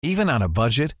Even on a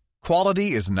budget,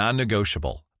 quality is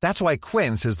non-negotiable. That's why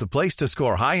Quince is the place to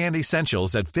score high-end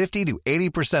essentials at 50 to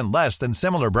 80% less than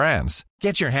similar brands.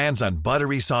 Get your hands on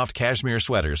buttery soft cashmere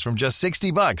sweaters from just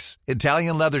 $60,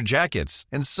 Italian leather jackets,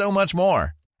 and so much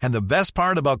more. And the best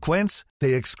part about Quince,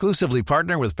 they exclusively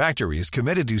partner with factories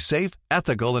committed to safe,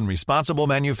 ethical, and responsible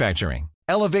manufacturing.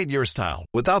 Elevate your style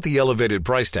without the elevated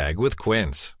price tag with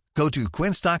Quince. Go to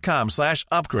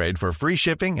quince.com/upgrade for free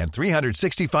shipping and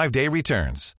 365-day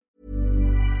returns.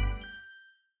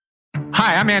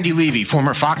 Hi, I'm Andy Levy,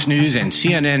 former Fox News and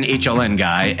CNN HLN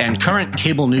guy and current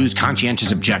cable news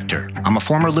conscientious objector. I'm a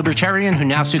former libertarian who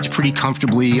now sits pretty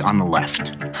comfortably on the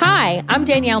left. Hi, I'm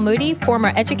Danielle Moody,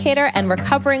 former educator and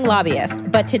recovering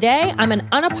lobbyist. But today, I'm an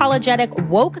unapologetic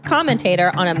woke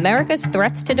commentator on America's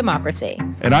threats to democracy.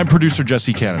 And I'm producer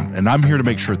Jesse Cannon, and I'm here to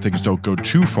make sure things don't go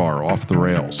too far off the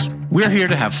rails. We're here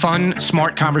to have fun,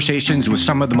 smart conversations with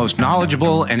some of the most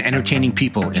knowledgeable and entertaining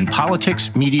people in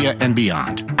politics, media, and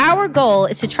beyond. Our goal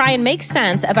is to try and make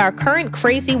sense of our current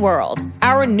crazy world,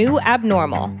 our new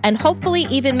abnormal, and hopefully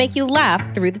even make you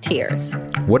laugh through the tears.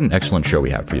 What an excellent show we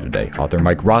have for you today. Author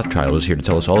Mike Rothschild is here to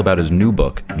tell us all about his new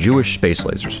book, Jewish Space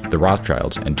Lasers, The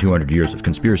Rothschilds and 200 Years of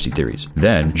Conspiracy Theories.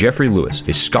 Then, Jeffrey Lewis,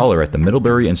 a scholar at the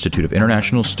Middlebury Institute of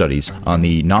International Studies on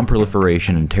the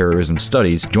Nonproliferation and Terrorism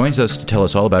Studies, joins us to tell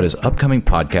us all about his upcoming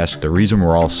podcast, The Reason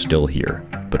We're All Still Here.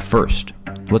 But first,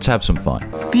 let's have some fun.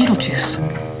 Beetlejuice.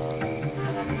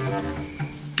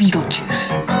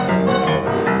 Beetlejuice.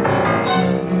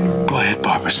 Go ahead,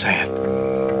 Barbara, say it.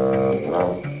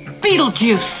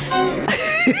 Beetlejuice.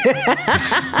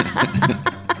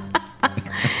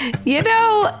 You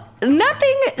know,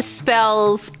 nothing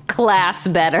spells class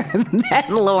better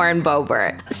than Lauren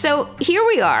Boebert. So here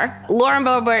we are. Lauren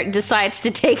Boebert decides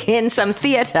to take in some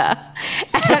theater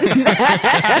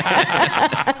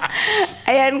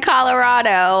in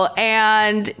Colorado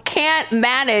and can't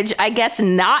manage, I guess,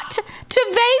 not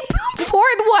to vape for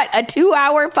what, a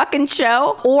 2-hour fucking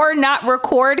show, or not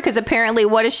record, because apparently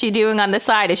what is she doing on the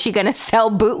side? Is she going to sell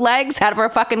bootlegs out of her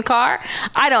fucking car?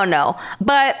 I don't know.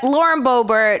 But Lauren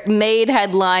Boebert made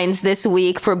headlines this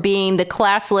week for being the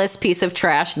classless piece of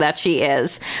trash that she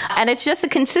is. And it's just a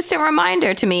consistent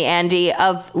reminder to me, Andy,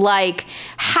 of like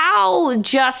how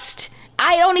just...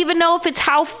 I don't even know if it's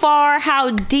how far, how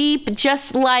deep,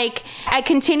 just like I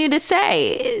continue to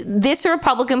say, this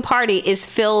Republican Party is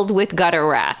filled with gutter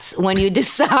rats when you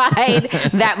decide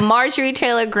that Marjorie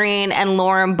Taylor Greene and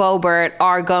Lauren Boebert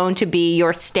are going to be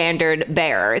your standard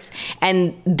bearers.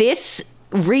 And this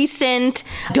recent,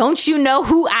 don't you know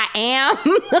who I am,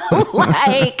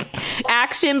 like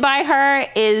action by her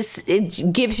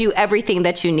it gives you everything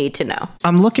that you need to know.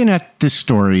 I'm looking at this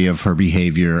story of her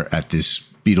behavior at this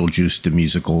Beetlejuice, the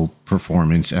musical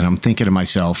performance, and I'm thinking to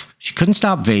myself, she couldn't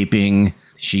stop vaping.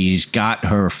 She's got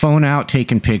her phone out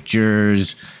taking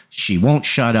pictures. She won't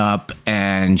shut up,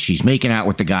 and she's making out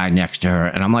with the guy next to her.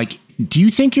 And I'm like, do you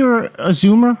think you're a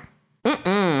Zoomer?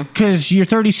 Because you're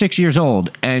 36 years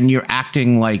old and you're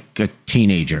acting like a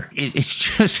teenager.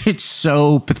 It's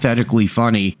so pathetically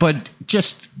funny, but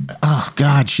just, oh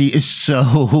God, she is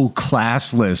so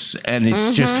classless. And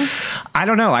it's just, I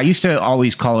don't know. I used to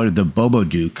always call her the Bobo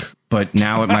Duke, but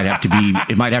now it might have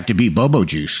to be Bobo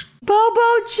Juice.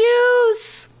 Bobo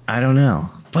Juice. I don't know.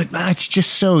 But it's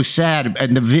just so sad.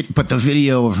 And the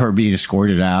video of her being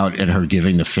escorted out and her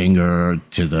giving the finger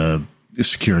to the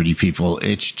security people,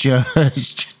 it's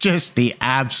just the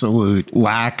absolute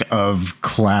lack of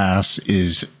class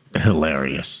is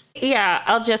hilarious. Yeah,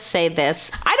 I'll just say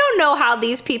this. I don't know how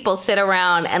these people sit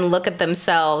around and look at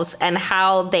themselves and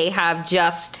how they have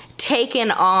just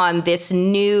taken on this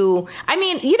new... I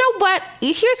mean, you know what?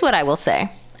 Here's what I will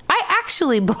say. I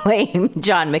actually blame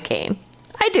John McCain.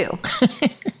 I do.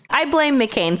 I blame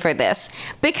McCain for this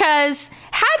because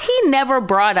had he never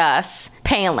brought us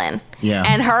Palin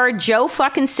and her Joe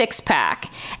fucking six-pack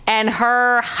and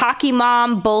her hockey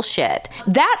mom bullshit,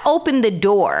 that opened the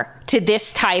door to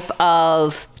this type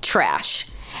of trash.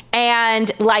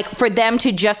 And like for them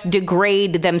to just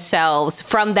degrade themselves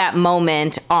from that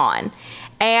moment on.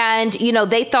 And, you know,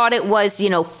 they thought it was, you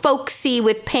know, folksy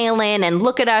with Palin and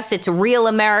look at us, it's real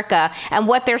America. And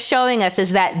what they're showing us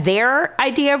is that their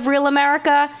idea of real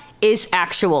America is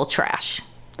actual trash.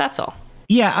 That's all.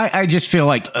 Yeah, I just feel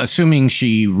like assuming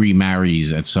she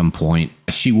remarries at some point,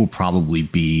 she will probably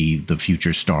be the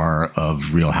future star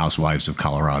of Real Housewives of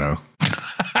Colorado.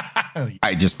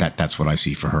 That's what I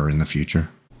see for her in the future.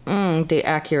 The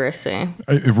accuracy.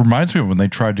 It reminds me of when they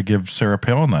tried to give Sarah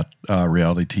Palin that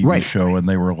reality TV show, and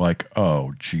they were like,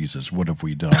 oh, Jesus, what have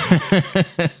we done?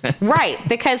 Right.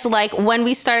 Because, like, when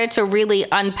we started to really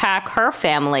unpack her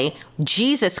family,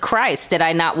 Jesus Christ, did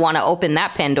I not want to open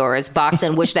that Pandora's box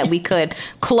and wish that we could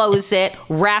close it,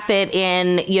 wrap it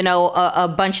in, you know, a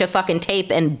bunch of fucking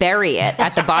tape and bury it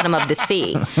at the bottom of the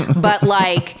sea. But,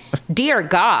 like, dear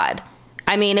God,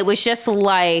 I mean, it was just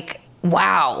like,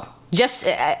 wow. Just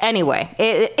anyway,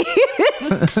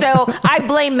 so I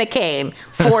blame McCain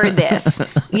for this.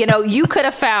 You know, you could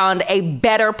have found a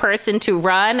better person to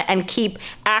run and keep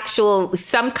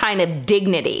some kind of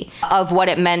dignity of what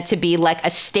it meant to be like a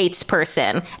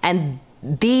statesperson. And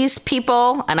these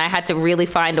people, and I had to really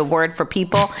find a word for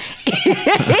people,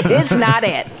 it's not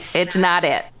it. It's not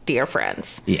it, dear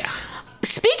friends. Yeah.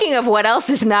 Speaking of what else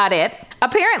is not it,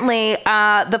 apparently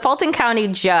the Fulton County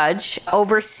judge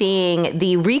overseeing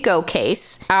the RICO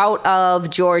case out of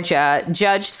Georgia,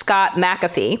 Judge Scott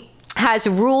McAfee, has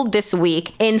ruled this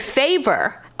week in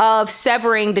favor of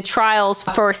severing the trials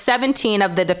for 17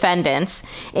 of the defendants,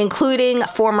 including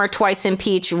former twice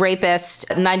impeached rapist,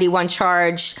 91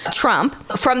 charge Trump,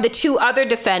 from the 2 other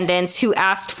defendants who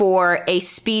asked for a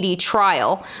speedy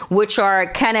trial, which are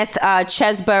Kenneth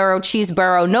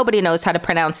Chesebro, nobody knows how to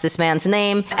pronounce this man's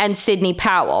name, and Sidney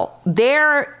Powell.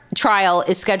 Their trial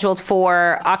is scheduled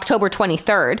for October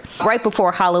 23rd, right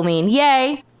before Halloween.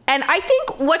 Yay. And I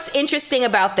think what's interesting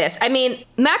about this, I mean,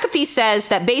 McAfee says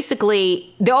that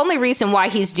basically the only reason why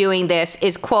he's doing this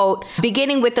is, quote,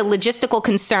 beginning with the logistical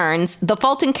concerns, the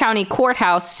Fulton County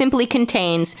Courthouse simply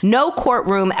contains no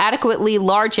courtroom adequately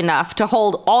large enough to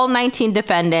hold all 19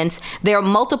 defendants, their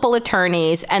multiple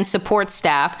attorneys and support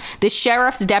staff, the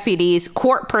sheriff's deputies,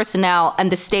 court personnel,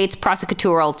 and the state's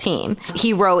prosecutorial team.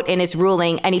 He wrote in his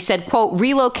ruling, and he said, quote,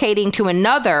 relocating to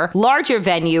another larger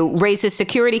venue raises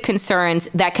security concerns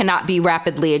that cannot be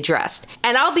rapidly addressed.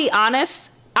 And I'll be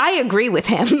honest, I agree with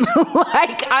him.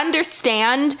 Like,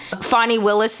 understand Fani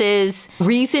Willis's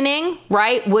reasoning,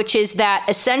 right? Which is that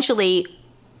essentially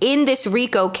in this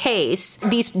RICO case,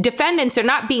 these defendants are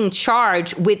not being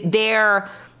charged with their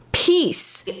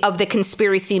piece of the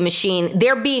conspiracy machine.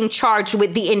 They're being charged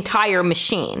with the entire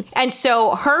machine. And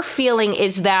so her feeling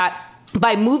is that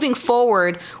by moving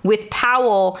forward with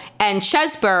Powell and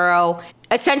Chesebro,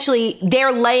 essentially,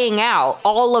 they're laying out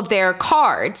all of their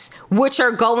cards, which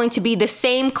are going to be the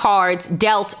same cards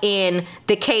dealt in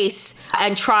the case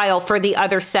and trial for the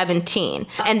other 17.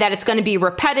 And that it's going to be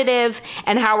repetitive.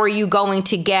 And how are you going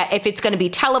to get, if it's going to be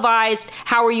televised,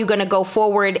 how are you going to go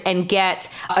forward and get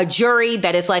a jury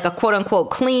that is like a quote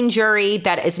unquote clean jury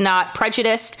that is not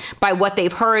prejudiced by what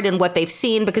they've heard and what they've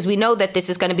seen? Because we know that this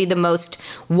is going to be the most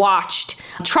watched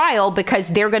trial because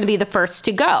they're going to be the first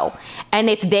to go. And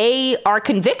if they are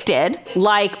convicted,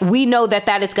 like, we know that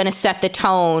that is going to set the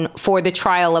tone for the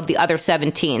trial of the other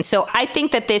 17. So I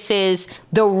think that this is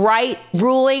the right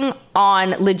ruling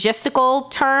on logistical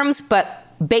terms, but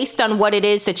based on what it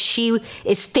is that she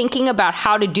is thinking about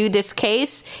how to do this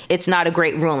case, it's not a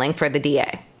great ruling for the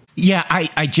DA. Yeah,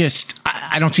 I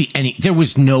don't see any, there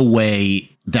was no way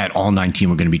that all 19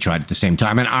 were going to be tried at the same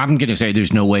time. And I'm going to say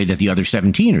there's no way that the other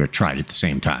 17 are tried at the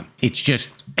same time. It's just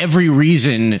every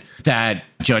reason that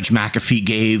Judge McAfee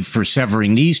gave for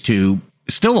severing these two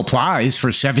still applies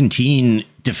for 17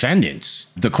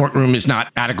 defendants. The courtroom is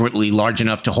not adequately large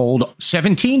enough to hold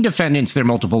 17 defendants, their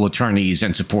multiple attorneys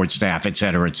and support staff, et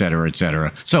cetera, et cetera, et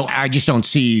cetera. So I just don't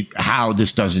see how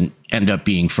this doesn't end up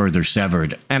being further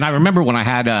severed. And I remember when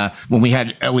we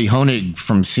had Ellie Honig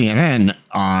from CNN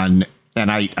on, and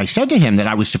I said to him that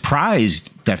I was surprised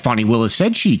that Fani Willis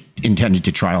said she intended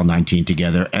to try all 19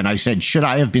 together. And I said, should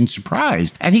I have been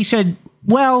surprised? And he said,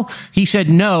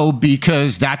 no,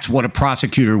 because that's what a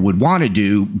prosecutor would want to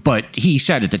do. But he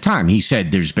said at the time,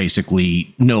 there's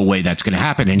basically no way that's going to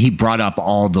happen. And he brought up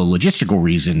all the logistical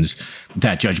reasons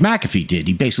that Judge McAfee did.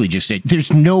 He basically just said,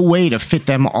 there's no way to fit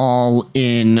them all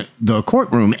in the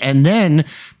courtroom. And then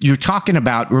you're talking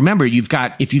about, remember,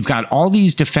 if you've got all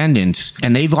these defendants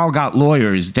and they've all got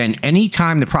lawyers, then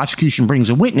anytime the prosecution brings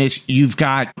a witness, you've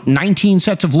got 19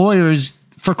 sets of lawyers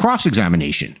for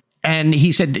cross-examination. And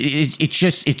he said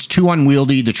it's too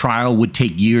unwieldy. The trial would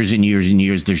take years and years and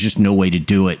years. There's just no way to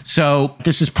do it. So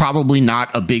this is probably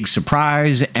not a big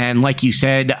surprise. And like you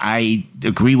said, I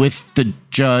agree with the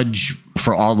judge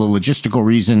for all the logistical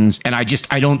reasons. And I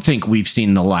don't think we've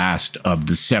seen the last of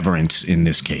the severance in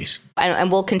this case.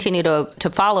 And we'll continue to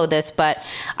follow this, but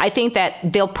I think that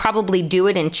they'll probably do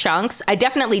it in chunks. I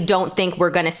definitely don't think we're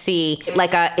going to see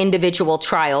like individual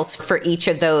trials for each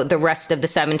of the rest of the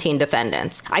 17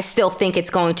 defendants. I still think it's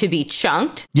going to be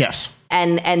chunked. Yes.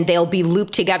 and they'll be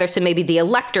looped together. So maybe the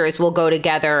electors will go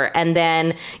together. And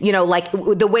then, like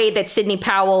the way that Sidney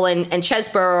Powell and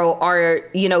Chesborough are,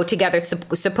 together,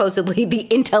 supposedly the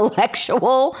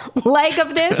intellectual leg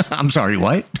of this. I'm sorry,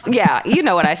 what? Yeah, you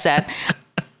know what I said.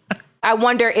 I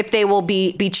wonder if they will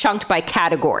be chunked by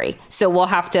category. So we'll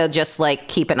have to just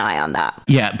keep an eye on that.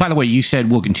 Yeah. By the way, you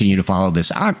said we'll continue to follow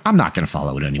this. I'm not going to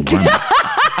follow it anymore.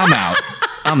 I'm out.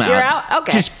 You're out?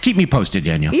 Okay. Just keep me posted,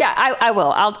 Danielle. Yeah, I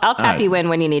will. I'll tap you in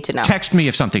when you need to know. Text me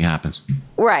if something happens.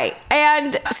 Right.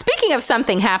 And speaking of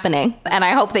something happening, and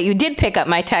I hope that you did pick up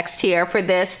my text here for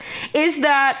this, is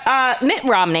that Mitt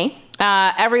Romney,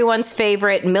 everyone's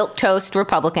favorite milquetoast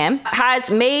Republican, has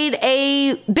made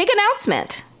a big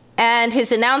announcement. And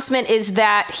his announcement is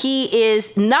that he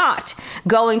is not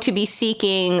going to be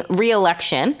seeking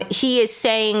re-election. He is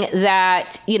saying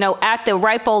that, at the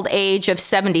ripe old age of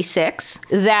 76,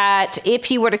 that if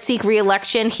he were to seek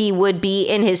re-election, he would be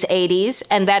in his 80s,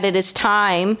 and that it is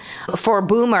time for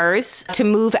boomers to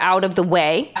move out of the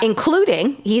way,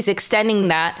 including he's extending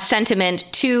that sentiment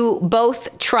to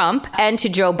both Trump and to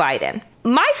Joe Biden.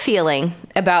 My feeling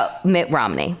about Mitt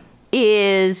Romney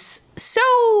is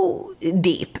so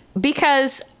deep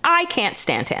because I can't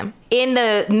stand him. In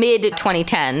the mid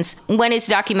 2010s, when his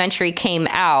documentary came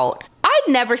out, I'd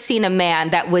never seen a man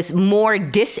that was more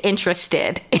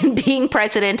disinterested in being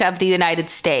president of the United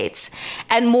States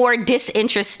and more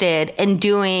disinterested in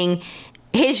doing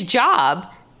his job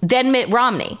than Mitt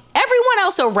Romney. Everyone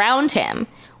else around him,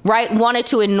 right, wanted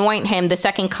to anoint him the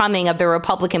second coming of the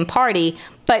Republican Party,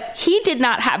 but he did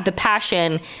not have the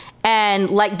passion and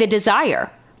the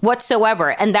desire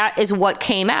whatsoever. And that is what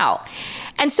came out.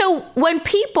 And so when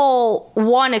people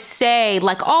want to say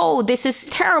oh, this is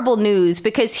terrible news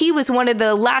because he was one of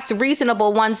the last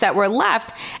reasonable ones that were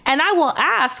left. And I will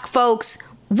ask folks,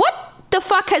 what the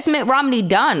fuck has Mitt Romney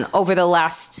done over the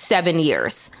last 7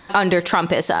 years under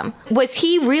Trumpism? Was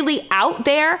he really out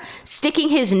there sticking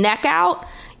his neck out,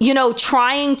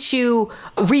 trying to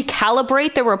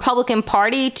recalibrate the Republican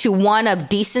Party to one of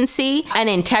decency and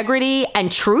integrity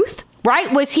and truth?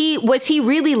 Right? Was he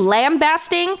really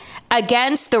lambasting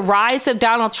against the rise of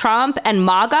Donald Trump and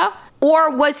MAGA?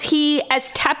 Or was he as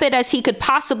tepid as he could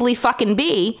possibly fucking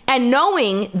be? And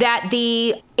knowing that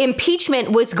the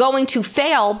impeachment was going to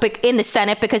fail in the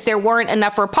Senate because there weren't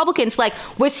enough Republicans,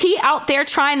 was he out there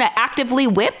trying to actively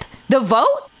whip the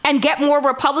vote and get more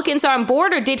Republicans on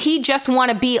board? Or did he just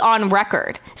want to be on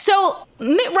record? So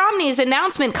Mitt Romney's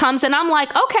announcement comes and I'm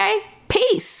like, okay,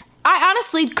 peace. I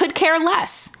honestly could care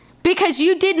less. Because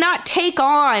you did not take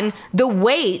on the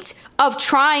weight of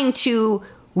trying to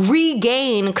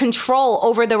regain control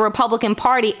over the Republican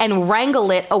Party and wrangle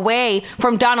it away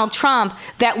from Donald Trump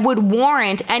that would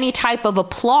warrant any type of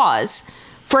applause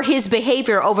for his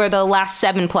behavior over the last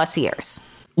 7+ years.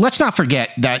 Let's not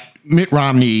forget that Mitt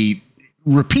Romney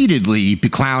repeatedly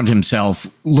beclowned himself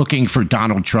looking for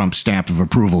Donald Trump's stamp of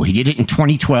approval. He did it in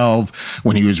 2012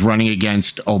 when he was running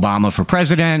against Obama for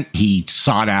president. He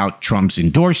sought out Trump's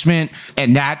endorsement,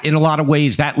 and that, in a lot of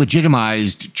ways, that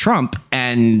legitimized Trump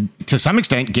and to some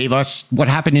extent gave us what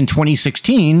happened in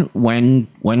 2016 when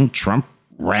Trump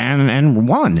ran and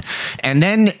won. And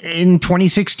then in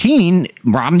 2016,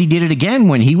 Romney did it again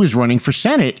when he was running for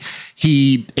Senate.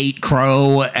 He ate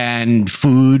crow and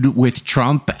food with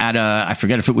Trump at I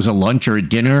forget if it was a lunch or a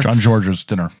dinner. John George's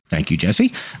dinner. Thank you,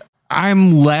 Jesse.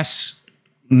 I'm less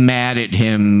mad at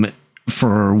him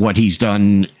for what he's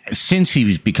done since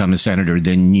he's become a senator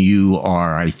than you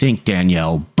are, I think,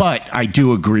 Danielle. But I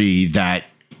do agree that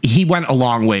he went a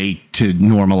long way to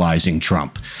normalizing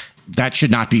Trump. That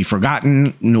should not be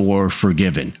forgotten nor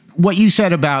forgiven. What you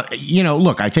said about,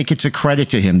 look, I think it's a credit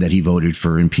to him that he voted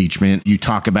for impeachment. You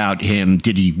talk about him,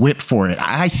 did he whip for it?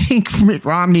 I think Mitt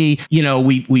Romney,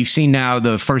 we've seen now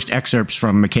the first excerpts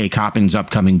from McKay Coppin's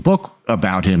upcoming book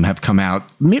about him have come out.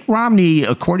 Mitt Romney,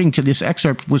 according to this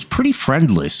excerpt, was pretty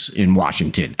friendless in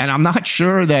Washington. And I'm not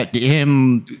sure that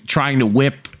him trying to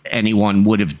whip anyone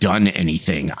would have done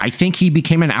anything. I think he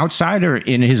became an outsider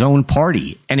in his own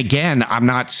party. And again, I'm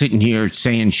not sitting here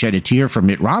saying shed a tear for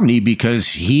Mitt Romney because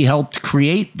he helped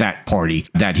create that party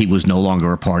that he was no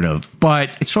longer a part of.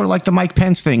 But it's sort of like the Mike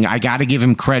Pence thing. I got to give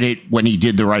him credit when he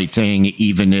did the right thing,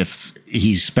 even if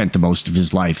he's spent the most of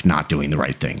his life not doing the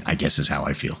right thing, I guess is how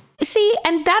I feel. See,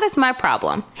 and that is my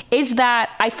problem, is that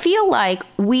I feel like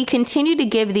we continue to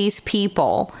give these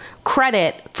people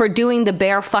credit for doing the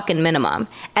bare fucking minimum.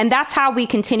 And that's how we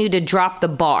continue to drop the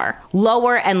bar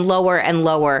lower and lower and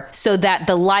lower so that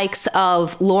the likes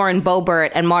of Lauren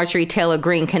Boebert and Marjorie Taylor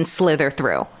Greene can slither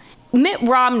through. Mitt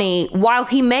Romney, while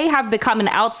he may have become an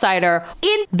outsider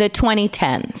in the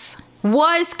 2010s,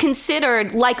 was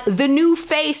considered like the new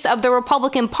face of the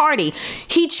Republican Party.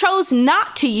 He chose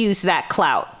not to use that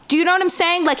clout. Do you know what I'm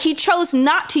saying? Like, he chose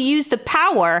not to use the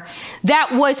power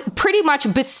that was pretty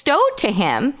much bestowed to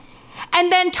him,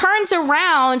 and then turns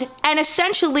around and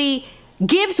essentially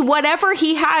gives whatever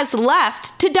he has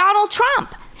left to Donald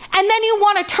Trump. And then you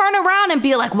want to turn around and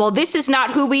be like, well, this is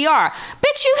not who we are.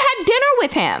 Bitch, you had dinner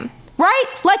with him, right?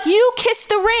 Like, you kissed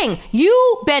the ring,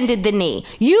 you bended the knee,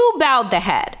 you bowed the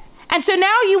head. And so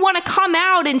now you want to come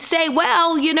out and say,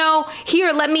 well, you know,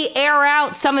 here, let me air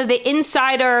out some of the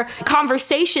insider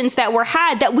conversations that were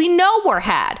had, that we know were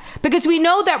had, because we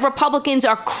know that Republicans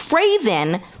are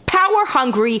craven, power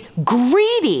hungry,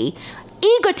 greedy,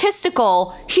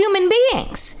 egotistical human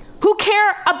beings who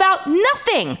care about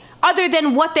nothing other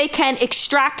than what they can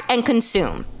extract and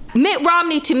consume. Mitt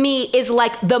Romney, to me, is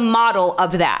like the model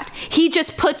of that. He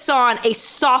just puts on a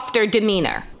softer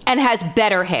demeanor and has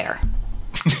better hair.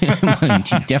 He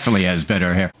definitely has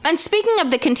better hair. And speaking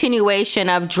of the continuation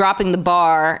of dropping the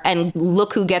bar and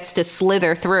look who gets to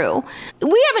slither through,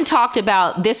 we haven't talked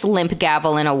about this limp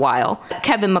gavel in a while,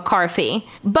 Kevin McCarthy.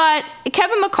 But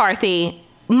Kevin McCarthy,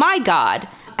 my God,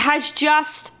 has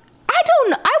just...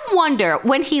 I wonder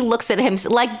when he looks at him,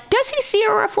 like, does he see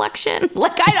a reflection?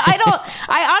 Like,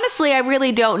 I honestly, I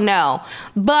really don't know,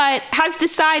 but has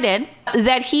decided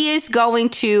that he is going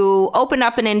to open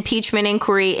up an impeachment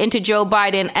inquiry into Joe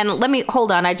Biden. And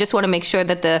hold on. I just want to make sure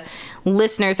that the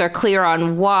listeners are clear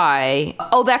on why.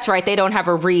 Oh, that's right. They don't have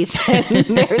a reason.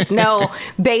 There's no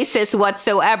basis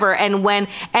whatsoever. And when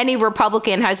any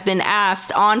Republican has been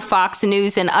asked on Fox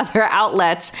News and other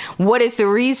outlets, what is the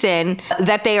reason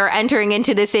that they are entering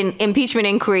into this impeachment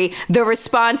inquiry, the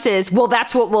response is, well,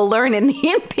 that's what we'll learn in the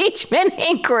impeachment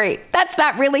inquiry. That's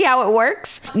not really how it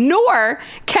works. Nor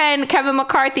can Kevin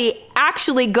McCarthy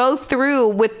actually go through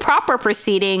with proper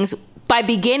proceedings by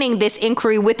beginning this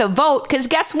inquiry with a vote, because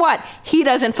guess what? He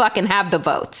doesn't fucking have the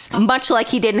votes, much like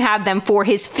he didn't have them for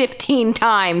his 15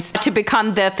 times to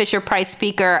become the Fisher-Price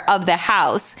Speaker of the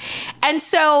House. And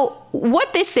so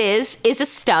what this is a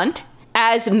stunt,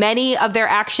 as many of their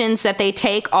actions that they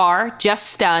take are just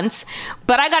stunts.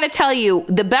 But I got to tell you,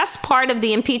 the best part of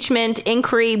the impeachment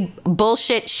inquiry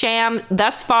bullshit sham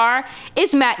thus far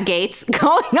is Matt Gaetz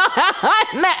going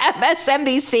on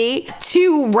MSNBC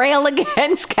to rail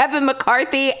against Kevin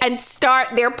McCarthy and start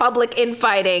their public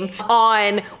infighting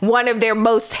on one of their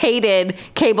most hated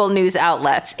cable news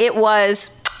outlets. It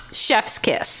was chef's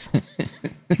kiss.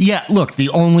 Yeah, look, the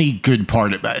only good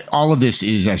part about all of this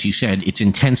is, as you said, it's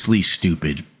intensely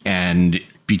stupid. And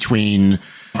between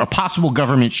a possible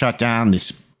government shutdown,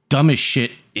 this dumbest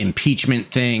shit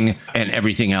impeachment thing, and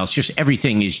everything else, just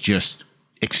everything is just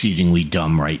exceedingly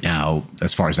dumb right now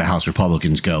as far as the House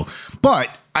Republicans go. But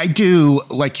I do,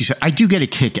 like you said, I do get a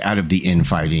kick out of the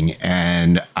infighting,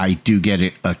 and I do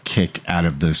get a kick out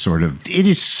of the sort of, it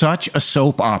is such a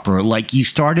soap opera. Like, you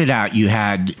started out, you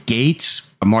had Gaetz,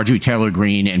 Marjorie Taylor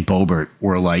Greene, and Boebert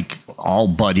were like all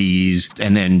buddies,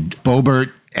 and then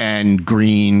Boebert and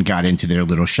Greene got into their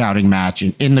little shouting match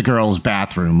in the girls'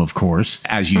 bathroom, of course,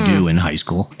 as you do in high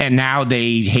school. And now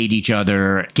they hate each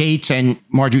other. Gaetz and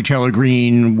Marjorie Taylor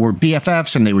Greene were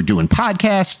BFFs, and they were doing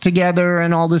podcasts together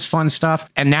and all this fun stuff.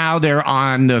 And now they're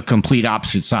on the complete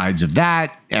opposite sides of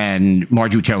that. And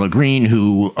Marjorie Taylor Greene,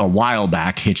 who a while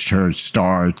back hitched her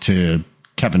star to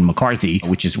Kevin McCarthy,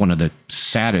 which is one of the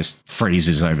saddest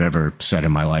phrases I've ever said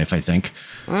in my life, I think.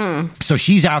 So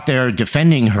she's out there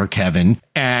defending her Kevin.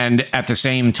 And at the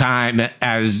same time,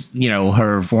 as, you know,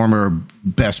 her former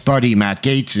best buddy, Matt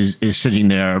Gaetz, is sitting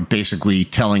there basically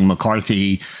telling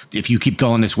McCarthy, if you keep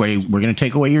going this way, we're going to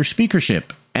take away your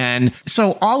speakership. And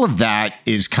so all of that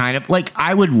is kind of like,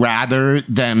 I would rather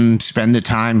them spend the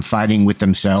time fighting with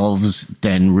themselves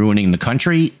than ruining the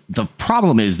country. The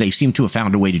problem is they seem to have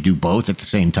found a way to do both at the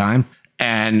same time.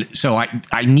 And so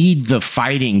I need the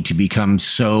fighting to become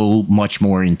so much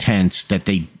more intense that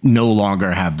they no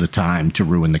longer have the time to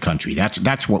ruin the country.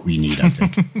 That's what we need, I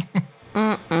think.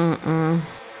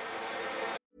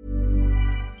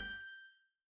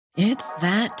 It's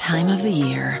that time of the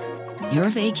year. Your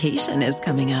vacation is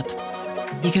coming up.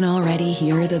 You can already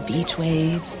hear the beach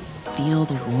waves, feel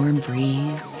the warm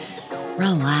breeze,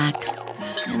 relax,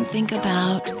 and think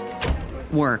about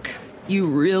work. You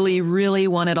really, really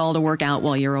want it all to work out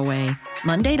while you're away.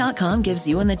 Monday.com gives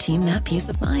you and the team that peace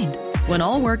of mind. When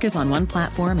all work is on one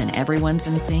platform and everyone's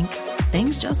in sync,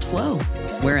 things just flow.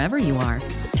 Wherever you are,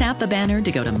 tap the banner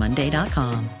to go to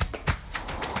Monday.com.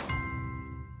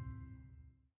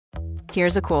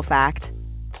 Here's a cool fact.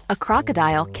 A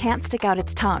crocodile can't stick out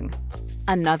its tongue.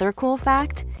 Another cool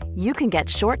fact, you can get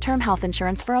short-term health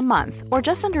insurance for a month or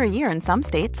just under a year in some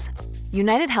states.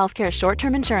 United Healthcare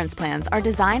short-term insurance plans are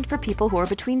designed for people who are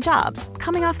between jobs,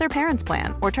 coming off their parents'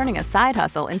 plan, or turning a side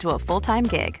hustle into a full-time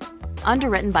gig.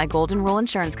 Underwritten by Golden Rule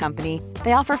Insurance Company,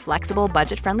 they offer flexible,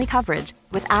 budget-friendly coverage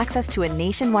with access to a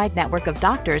nationwide network of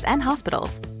doctors and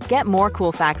hospitals. Get more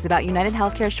cool facts about United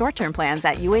Healthcare short-term plans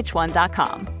at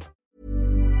uh1.com.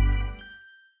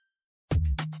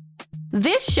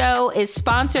 This show is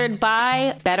sponsored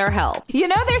by BetterHelp. You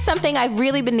know, there's something I've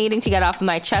really been needing to get off of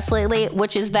my chest lately,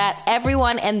 which is that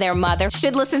everyone and their mother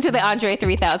should listen to the Andre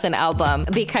 3000 album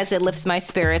because it lifts my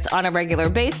spirits on a regular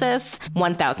basis,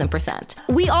 1000%.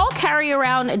 We all carry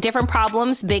around different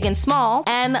problems, big and small,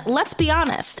 and let's be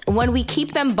honest, when we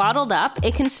keep them bottled up,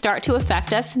 it can start to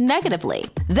affect us negatively.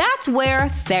 That's where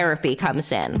therapy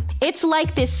comes in. It's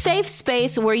like this safe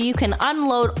space where you can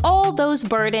unload all those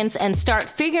burdens and start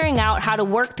figuring out how to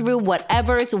work through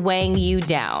whatever's weighing you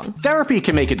down. Therapy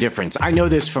can make a difference. I know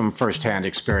this from firsthand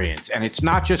experience, and it's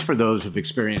not just for those who've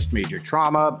experienced major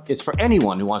trauma. It's for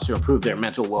anyone who wants to improve their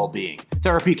mental well-being.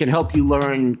 Therapy can help you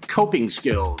learn coping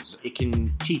skills. It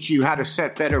can teach you how to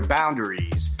set better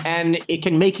boundaries, and it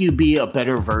can make you be a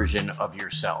better version of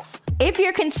yourself. If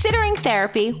you're considering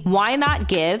therapy, why not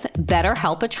give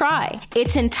BetterHelp a try?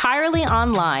 It's entirely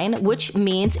online, which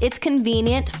means it's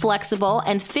convenient, flexible,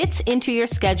 and fits into your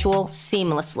schedule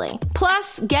seamlessly.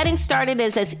 Plus, getting started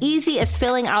is as easy as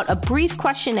filling out a brief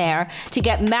questionnaire to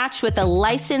get matched with a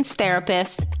licensed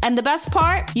therapist. And the best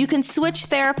part, you can switch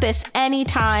therapists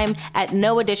anytime at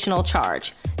no additional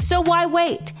charge. So why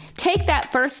wait? Take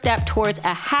that first step towards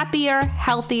a happier,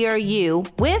 healthier you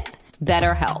with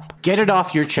BetterHelp. Get it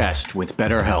off your chest with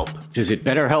BetterHelp. Visit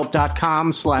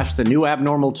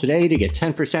BetterHelp.com/thenewabnormal today to get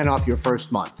 10% off your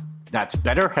first month. That's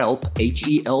BetterHelp,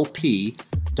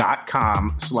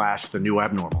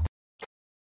 HELP.com/thenewabnormal.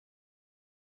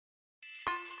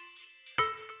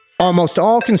 Almost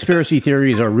all conspiracy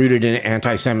theories are rooted in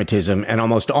anti-Semitism, and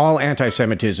almost all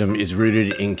anti-Semitism is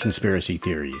rooted in conspiracy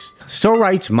theories. So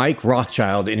writes Mike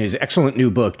Rothschild in his excellent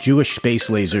new book, Jewish Space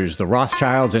Lasers, The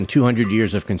Rothschilds and 200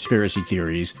 Years of Conspiracy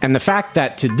Theories. And the fact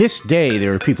that to this day,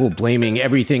 there are people blaming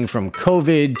everything from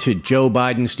COVID to Joe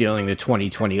Biden stealing the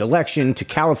 2020 election to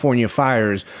California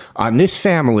fires on this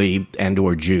family and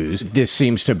or Jews. This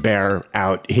seems to bear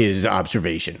out his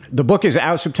observation. The book is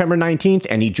out September 19th,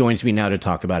 and he joins me now to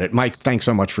talk about it. Mike, thanks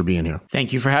so much for being here.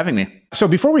 Thank you for having me. So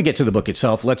before we get to the book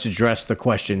itself, let's address the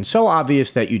question so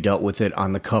obvious that you dealt with it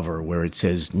on the cover where it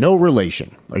says no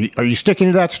relation. Are you sticking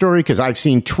to that story? Because I've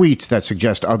seen tweets that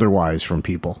suggest otherwise from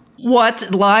people.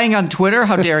 What? Lying on Twitter?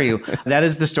 How dare you? That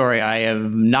is the story. I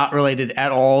am not related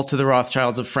at all to the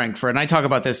Rothschilds of Frankfurt. And I talk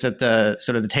about this at the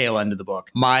sort of the tail end of the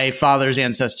book. My father's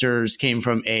ancestors came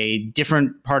from a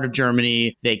different part of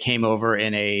Germany. They came over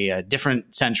in a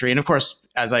different century. And of course,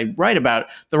 as I write about,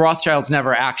 the Rothschilds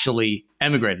never actually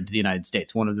emigrated to the United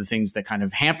States. One of the things that kind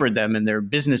of hampered them in their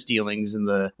business dealings in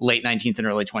the late 19th and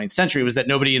early 20th century was that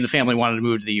nobody in the family wanted to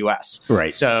move to the U.S.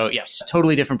 Right. So yes,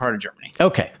 totally different part of Germany.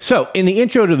 Okay. So in the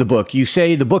intro to the book, you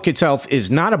say the book itself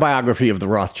is not a biography of the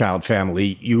Rothschild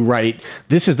family. You write,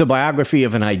 this is the biography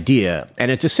of an idea, and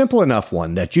it's a simple enough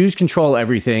one, that Jews control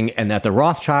everything and that the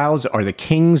Rothschilds are the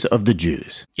kings of the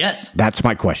Jews. Yes. That's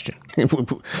my question,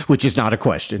 which is not a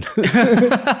question.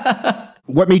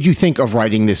 What made you think of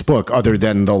writing this book other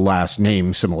than the last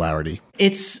name similarity?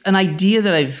 It's an idea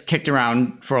that I've kicked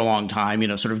around for a long time,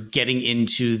 sort of getting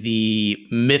into the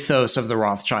mythos of the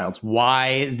Rothschilds,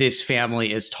 why this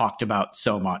family is talked about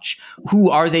so much. Who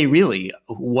are they really?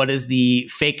 What is the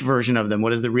fake version of them?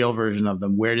 What is the real version of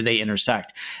them? Where do they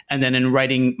intersect? And then in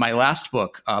writing my last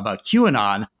book about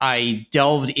QAnon, I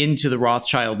delved into the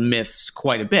Rothschild myths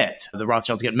quite a bit. The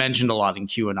Rothschilds get mentioned a lot in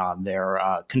QAnon. Their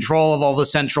control of all the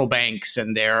central banks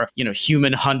and their,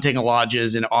 human hunting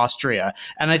lodges in Austria.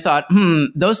 And I thought,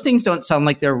 those things don't sound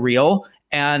like they're real.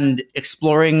 And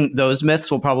exploring those myths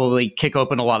will probably kick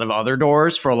open a lot of other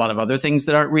doors for a lot of other things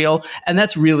that aren't real. And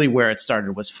that's really where it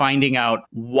started, was finding out,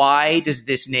 why does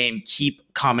this name keep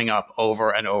coming up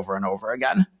over and over and over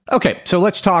again? Okay, so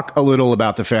let's talk a little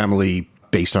about the family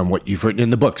based on what you've written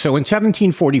in the book. So in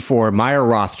 1744, Meyer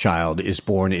Rothschild is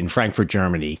born in Frankfurt,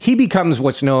 Germany. He becomes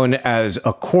what's known as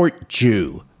a court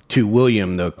Jew to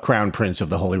William, the crown prince of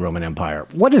the Holy Roman Empire.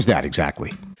 What is that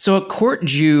exactly? So a court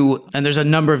Jew, and there's a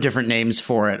number of different names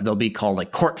for it, they'll be called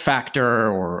like court factor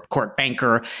or court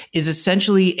banker, is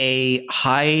essentially a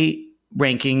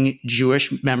high-ranking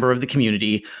Jewish member of the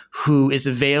community who is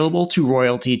available to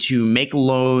royalty to make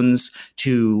loans,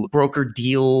 to broker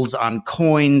deals on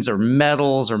coins or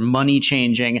metals or money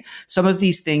changing, some of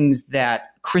these things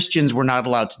that Christians were not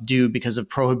allowed to do because of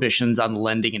prohibitions on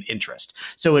lending and interest.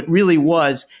 So it really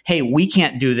was, hey, we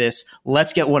can't do this.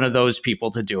 Let's get one of those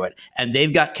people to do it. And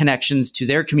they've got connections to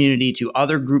their community, to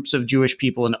other groups of Jewish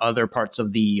people in other parts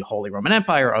of the Holy Roman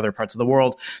Empire, other parts of the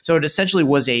world. So it essentially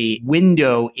was a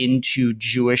window into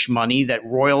Jewish money that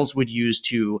royals would use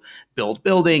to build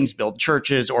buildings, build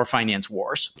churches, or finance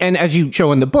wars. And as you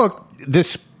show in the book,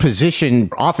 this position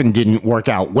often didn't work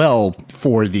out well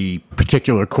for the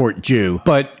particular court Jew.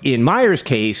 But in Meyer's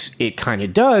case, it kind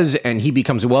of does, and he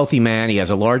becomes a wealthy man. He has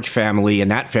a large family,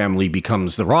 and that family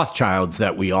becomes the Rothschilds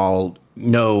that we all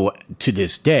know to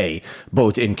this day,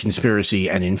 both in conspiracy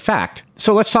and in fact.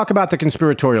 So let's talk about the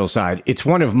conspiratorial side. It's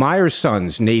one of Meyer's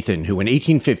sons, Nathan, who in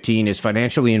 1815 is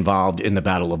financially involved in the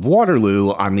Battle of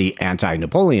Waterloo on the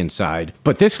anti-Napoleon side.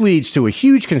 But this leads to a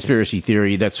huge conspiracy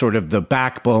theory that's sort of the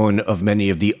backbone of many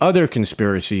of the other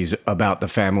conspiracies about the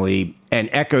family and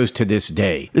echoes to this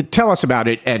day. Tell us about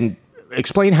it and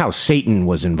explain how Satan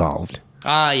was involved.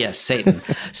 Ah, yes, Satan.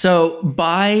 So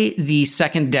by the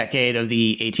second decade of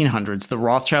the 1800s, the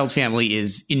Rothschild family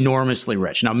is enormously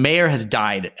rich. Now, Meyer has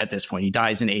died at this point. He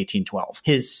dies in 1812.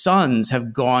 His sons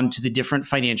have gone to the different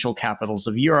financial capitals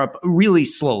of Europe really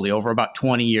slowly over about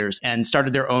 20 years and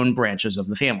started their own branches of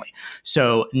the family.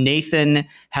 So Nathan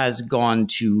has gone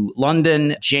to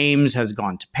London. James has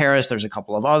gone to Paris. There's a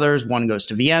couple of others. One goes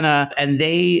to Vienna. And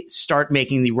they start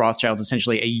making the Rothschilds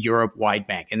essentially a Europe-wide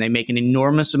bank. And they make an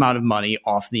enormous amount of money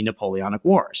off the Napoleonic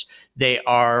Wars. They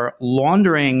are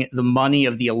laundering the money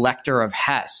of the Elector of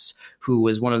Hesse, who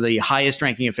was one of the highest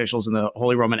ranking officials in the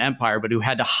Holy Roman Empire, but who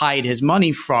had to hide his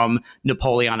money from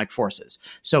Napoleonic forces.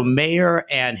 So Meyer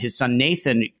and his son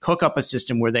Nathan cook up a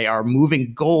system where they are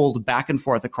moving gold back and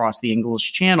forth across the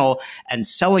English Channel and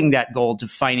selling that gold to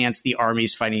finance the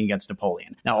armies fighting against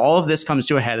Napoleon. Now, all of this comes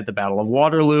to a head at the Battle of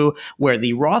Waterloo, where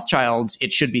the Rothschilds,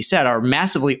 it should be said, are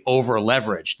massively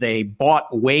over-leveraged. They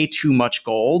bought way too much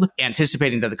gold,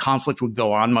 anticipating that the conflict would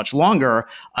go on much longer.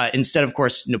 Instead, of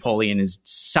course, Napoleon is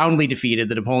soundly defeated,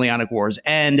 the Napoleonic Wars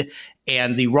end,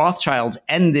 and the Rothschilds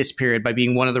end this period by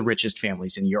being one of the richest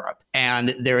families in Europe. And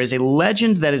there is a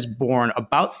legend that is born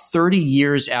about 30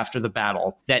 years after the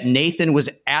battle that Nathan was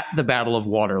at the Battle of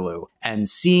Waterloo. And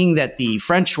seeing that the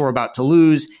French were about to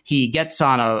lose, he gets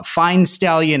on a fine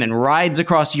stallion and rides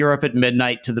across Europe at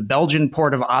midnight to the Belgian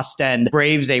port of Ostend,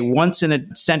 braves a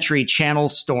once-in-a-century channel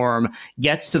storm,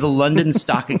 gets to the London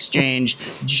Stock Exchange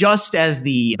just as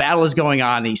the battle is going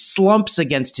on. He slumps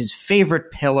against his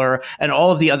favorite pillar, and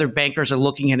all of the other bankers are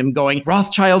looking at him going,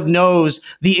 Rothschild knows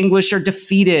the English are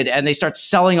defeated, and they start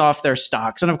selling off their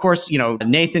stocks. And of course,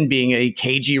 Nathan, being a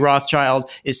cagey Rothschild,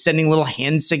 is sending little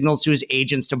hand signals to his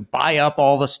agents to buy up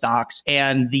all the stocks.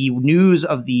 And the news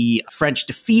of the French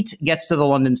defeat gets to the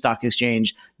London Stock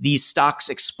Exchange. These stocks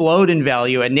explode in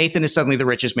value, and Nathan is suddenly the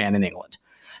richest man in England.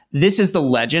 This is the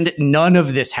legend. None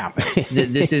of this happened.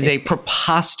 This is a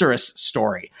preposterous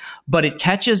story. But it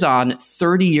catches on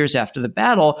 30 years after the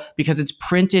battle because it's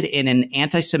printed in an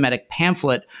anti-Semitic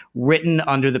pamphlet written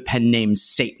under the pen name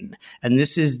Satan. And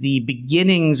this is the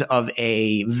beginnings of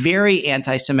a very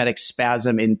anti-Semitic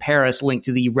spasm in Paris linked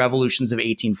to the revolutions of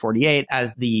 1848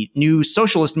 as the new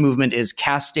socialist movement is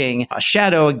casting a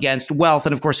shadow against wealth.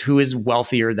 And of course, who is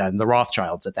wealthier than the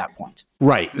Rothschilds at that point?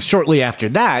 Right. Shortly after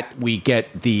that, we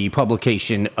get the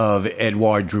publication of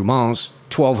Edouard Drumon's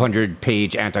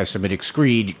 1,200-page anti-Semitic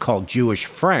screed called Jewish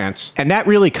France. And that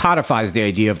really codifies the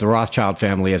idea of the Rothschild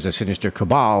family as a sinister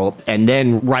cabal. And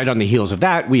then right on the heels of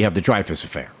that, we have the Dreyfus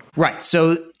Affair. Right.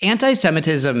 So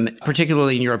anti-Semitism,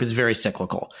 particularly in Europe, is very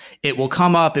cyclical. It will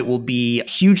come up. It will be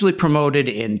hugely promoted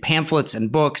in pamphlets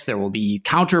and books. There will be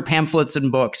counter pamphlets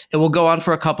and books. It will go on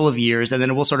for a couple of years, and then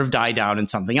it will sort of die down and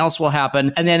something else will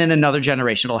happen. And then in another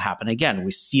generation, it'll happen again.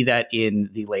 We see that in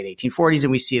the late 1840s,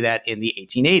 and we see that in the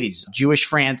 1880s. Jewish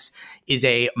France is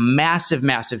a massive,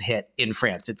 massive hit in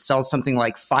France. It sells something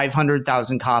like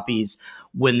 500,000 copies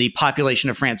when the population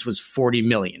of France was 40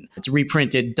 million. It's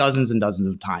reprinted dozens and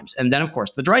dozens of times. And then, of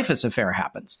course, the Dreyfus Affair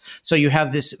happens. So you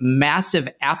have this massive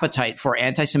appetite for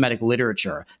anti-Semitic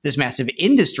literature, this massive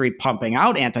industry pumping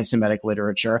out anti-Semitic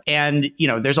literature. And,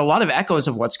 there's a lot of echoes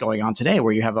of what's going on today,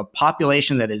 where you have a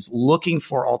population that is looking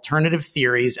for alternative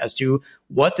theories as to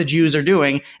what the Jews are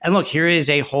doing. And look, here is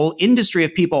a whole industry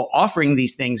of people offering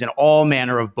these things in all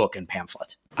manner of book and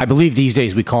pamphlet. I believe these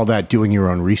days we call that doing your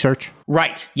own research.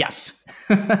 Right. Yes.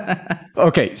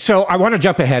 Okay. So I want to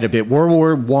jump ahead a bit. World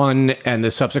War I and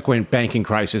the subsequent banking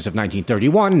crisis of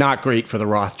 1931, not great for the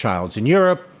Rothschilds in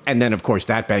Europe. And then, of course,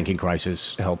 that banking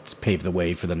crisis helped pave the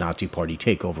way for the Nazi Party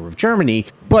takeover of Germany.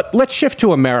 But let's shift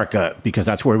to America, because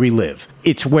that's where we live.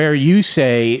 It's where you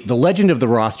say the legend of the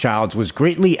Rothschilds was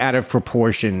greatly out of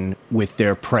proportion with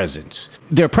their presence.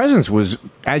 Their presence was,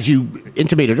 as you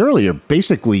intimated earlier,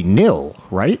 basically nil,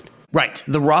 right? Right.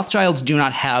 The Rothschilds do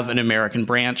not have an American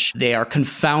branch. They are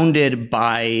confounded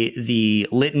by the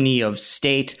litany of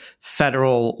state,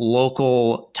 federal,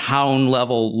 local, town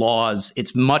level laws.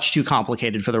 It's much too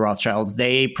complicated for the Rothschilds.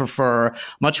 They prefer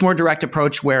much more direct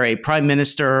approach where a prime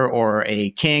minister or a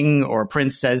king or a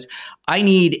prince says, I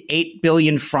need 8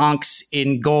 billion francs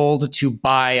in gold to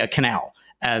buy a canal.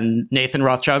 And Nathan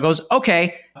Rothschild goes,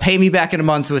 okay, pay me back in a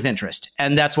month with interest.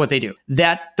 And that's what they do.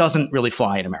 That doesn't really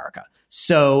fly in America.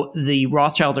 So the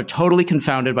Rothschilds are totally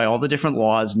confounded by all the different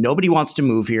laws. Nobody wants to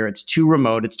move here. It's too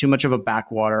remote. It's too much of a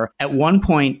backwater. At one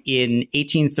point in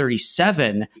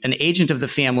 1837, an agent of the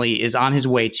family is on his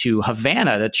way to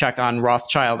Havana to check on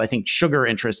Rothschild, I think, sugar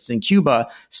interests in Cuba,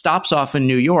 stops off in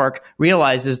New York,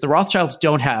 realizes the Rothschilds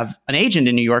don't have an agent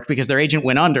in New York because their agent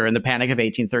went under in the Panic of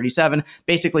 1837,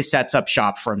 basically sets up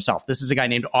shop for himself. This is a guy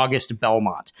named August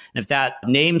Belmont. And if that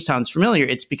name sounds familiar,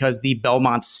 it's because the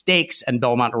Belmont Stakes and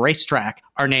Belmont Racetrack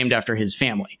are named after his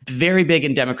family. Very big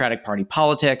in Democratic Party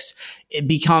politics. It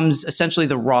becomes essentially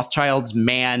the Rothschilds'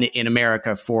 man in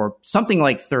America for something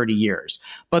like 30 years.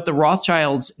 But the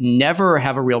Rothschilds never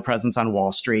have a real presence on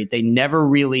Wall Street. They never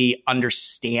really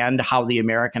understand how the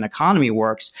American economy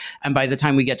works. And by the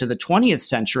time we get to the 20th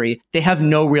century, they have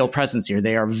no real presence here.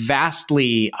 They are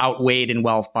vastly outweighed in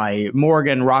wealth by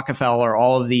Morgan, Rockefeller,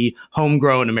 all of the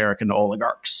homegrown American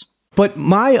oligarchs. But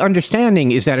my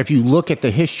understanding is that if you look at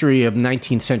the history of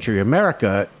 19th century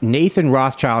America, Nathan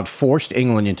Rothschild forced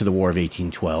England into the War of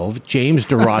 1812. James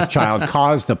de Rothschild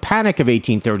caused the Panic of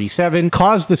 1837,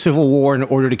 caused the Civil War in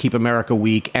order to keep America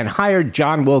weak, and hired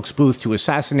John Wilkes Booth to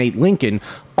assassinate Lincoln.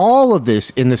 All of this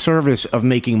in the service of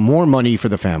making more money for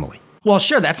the family. Well,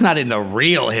 sure, that's not in the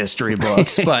real history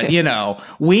books, but,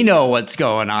 we know what's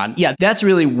going on. Yeah, that's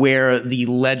really where the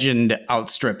legend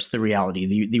outstrips the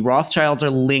reality. The Rothschilds are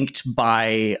linked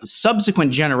by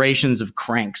subsequent generations of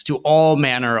cranks to all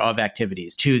manner of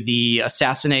activities, to the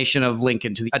assassination of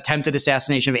Lincoln, to the attempted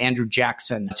assassination of Andrew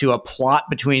Jackson, to a plot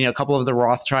between a couple of the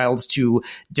Rothschilds to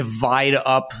divide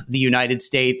up the United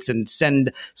States and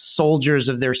send soldiers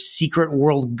of their secret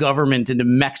world government into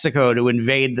Mexico to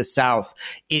invade the South.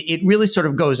 It really sort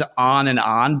of goes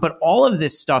on, but all of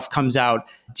this stuff comes out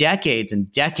decades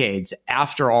and decades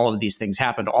after all of these things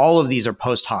happened. All of these are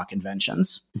post hoc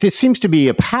inventions. This seems to be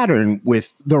a pattern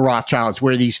with the Rothschilds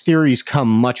where these theories come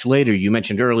much later. You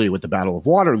mentioned earlier with the Battle of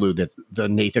Waterloo that the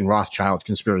Nathan Rothschild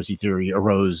conspiracy theory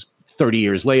arose 30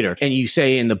 years later. And you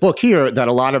say in the book here that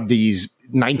a lot of these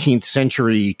 19th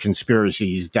century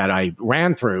conspiracies that I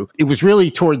ran through, it was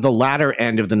really toward the latter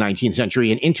end of the 19th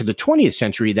century and into the 20th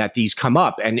century that these come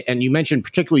up. And you mentioned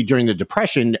particularly during the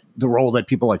Depression, the role that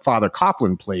people like Father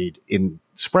Coughlin played in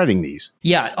spreading these.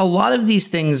 Yeah, a lot of these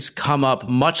things come up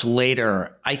much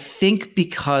later, I think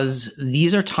because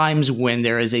these are times when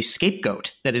there is a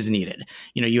scapegoat that is needed.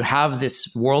 You have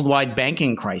this worldwide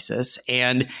banking crisis,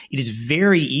 and it is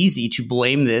very easy to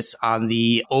blame this on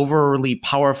the overly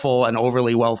powerful and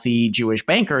overly wealthy Jewish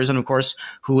bankers. And of course,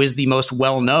 who is the most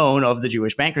well-known of the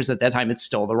Jewish bankers at that time? It's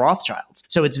still the Rothschilds.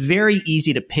 So it's very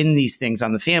easy to pin these things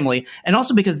on the family, and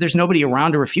also because there's nobody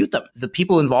around to refute them. The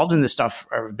people involved in this stuff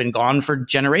have been gone for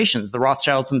generations. The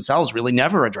Rothschilds themselves really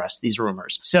never addressed these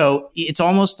rumors. So it's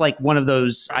almost like one of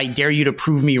those, I dare you to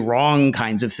prove me wrong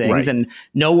kinds of things. Right. And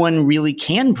no one really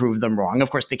can prove them wrong.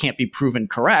 Of course, they can't be proven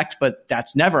correct, but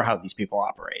that's never how these people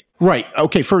operate. Right.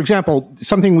 Okay. For example,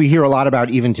 something we hear a lot about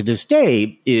even to this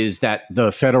day is that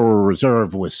the Federal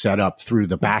Reserve was set up through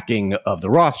the backing of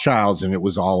the Rothschilds, and it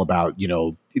was all about,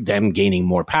 them gaining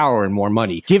more power and more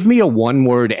money. Give me a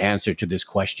one-word answer to this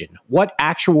question. What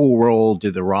actual role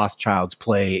did the Rothschilds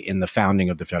play in the founding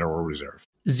of the Federal Reserve?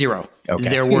 Zero. Okay.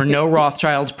 There were no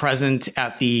Rothschilds present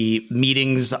at the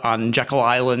meetings on Jekyll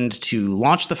Island to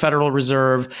launch the Federal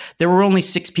Reserve. There were only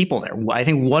 6 people there. I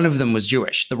think one of them was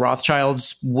Jewish. The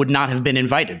Rothschilds would not have been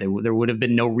invited. There would have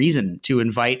been no reason to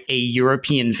invite a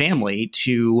European family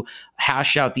to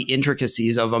hash out the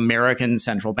intricacies of American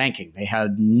central banking. They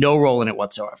had no role in it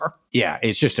whatsoever. Yeah,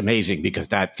 it's just amazing because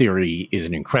that theory is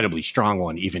an incredibly strong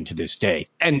one even to this day.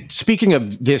 And speaking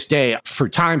of this day, for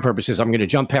time purposes, I'm going to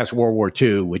jump past World War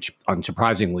II, which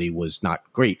unsurprisingly was not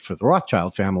great for the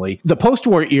Rothschild family. The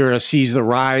post-war era sees the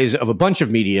rise of a bunch of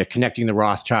media connecting the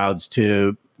Rothschilds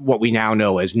to what we now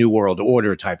know as New World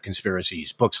Order type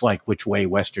conspiracies. Books like Which Way,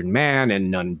 Western Man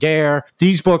and None Dare.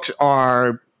 These books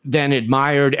are then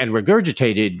admired and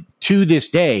regurgitated to this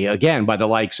day, again, by the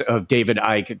likes of David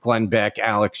Icke, Glenn Beck,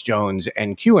 Alex Jones,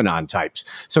 and QAnon types.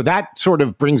 So that sort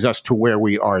of brings us to where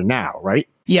we are now, right?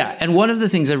 Yeah. And one of the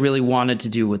things I really wanted to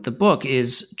do with the book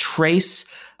is trace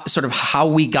sort of how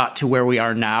we got to where we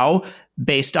are now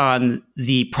based on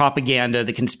the propaganda,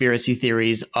 the conspiracy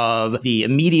theories of the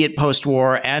immediate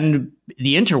post-war and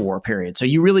the interwar period. So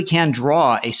you really can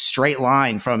draw a straight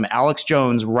line from Alex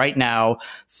Jones right now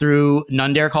through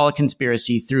None Dare Call It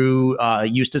Conspiracy, through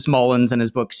Eustace Mullins and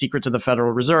his book Secrets of the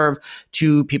Federal Reserve,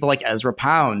 to people like Ezra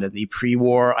Pound and the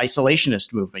pre-war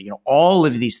isolationist movement. You know, all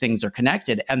of these things are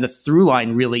connected, and the through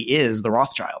line really is the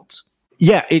Rothschilds.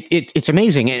 Yeah, it's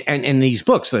amazing. And these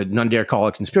books, the None Dare Call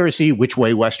It Conspiracy, Which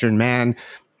Way, Western Man,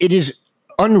 it is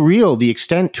unreal the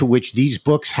extent to which these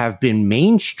books have been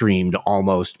mainstreamed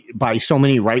almost by so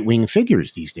many right-wing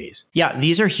figures these days. Yeah,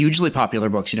 these are hugely popular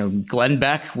books. You know, Glenn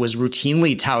Beck was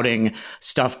routinely touting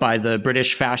stuff by the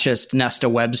British fascist Nesta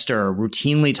Webster,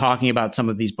 routinely talking about some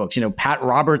of these books. You know, Pat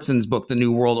Robertson's book, The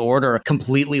New World Order,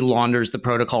 completely launders the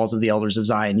protocols of the Elders of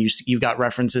Zion. You've got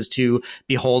references to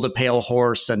Behold a Pale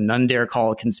Horse and None Dare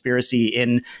Call It Conspiracy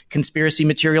in conspiracy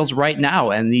materials right now.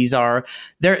 And these are,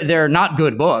 they're not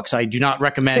good books. I do not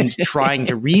recommend trying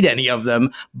to read any of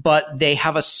them, but they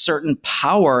have a certain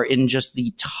power in just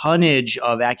the tonnage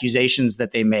of accusations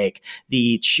that they make,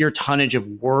 the sheer tonnage of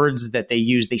words that they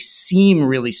use. They seem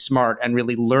really smart and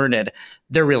really learned.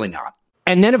 They're really not.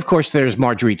 And then, of course, there's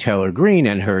Marjorie Taylor Greene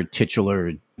and her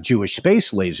titular Jewish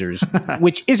space lasers,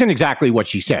 which isn't exactly what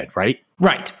she said, right?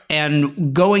 Right.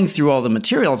 And going through all the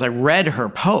materials, I read her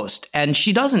post, and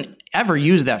she doesn't ever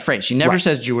use that phrase. She never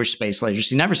says Jewish space lasers.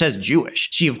 She never says Jewish.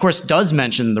 She, of course, does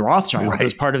mention the Rothschilds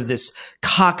as part of this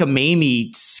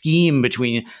cockamamie scheme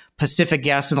between Pacific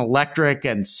Gas and Electric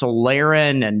and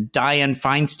Solarin and Dianne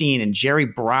Feinstein and Jerry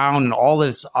Brown and all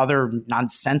this other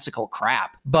nonsensical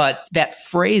crap. But that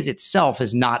phrase itself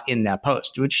is not in that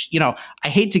post, which, you know, I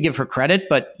hate to give her credit,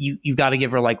 but you've got to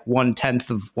give her like 1/10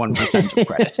 of 1% of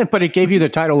credit. But it gave you the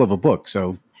title of a book,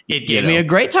 so... It gave me a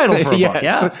great title for a book,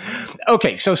 yeah.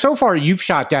 Okay, so far you've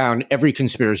shot down every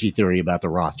conspiracy theory about the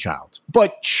Rothschilds.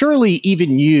 But surely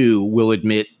even you will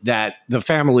admit that the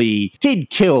family did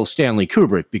kill Stanley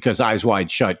Kubrick because Eyes Wide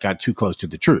Shut got too close to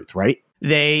the truth, right?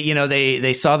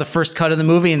 They saw the first cut of the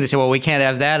movie and they said, well, we can't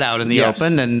have that out in the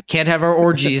open and can't have our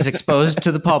orgies exposed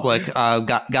to the public.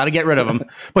 Got to get rid of them.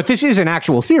 But this is an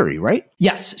actual theory, right?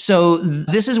 Yes. So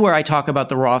this is where I talk about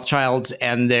the Rothschilds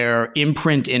and their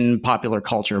imprint in popular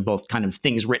culture, both kind of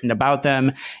things written about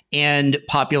them and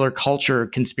popular culture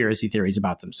conspiracy theories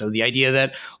about them. So the idea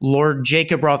that Lord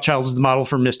Jacob Rothschild was the model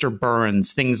for Mr.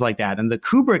 Burns, things like that. And the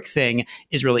Kubrick thing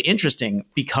is really interesting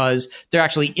because there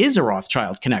actually is a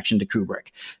Rothschild connection to Kubrick.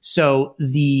 So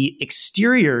the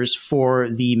exteriors for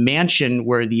the mansion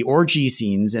where the orgy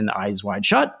scenes in Eyes Wide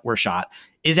Shut were shot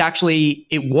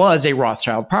it was a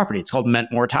Rothschild property. It's called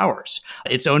Mentmore Towers.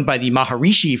 It's owned by the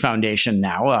Maharishi Foundation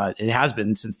now. It has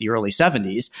been since the early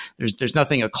 70s. There's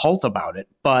nothing occult about it,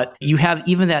 but you have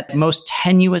even that most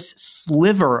tenuous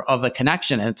sliver of a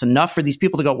connection. And it's enough for these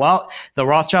people to go, well, the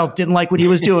Rothschild didn't like what he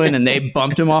was doing and they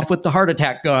bumped him off with the heart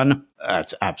attack gun.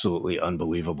 That's absolutely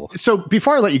unbelievable. So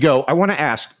before I let you go, I want to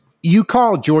ask, you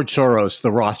call George Soros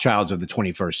the Rothschilds of the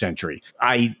 21st century.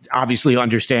 I obviously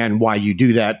understand why you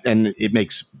do that, and it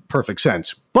makes perfect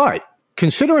sense. But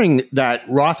considering that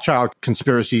Rothschild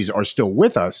conspiracies are still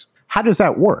with us, how does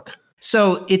that work?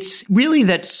 So it's really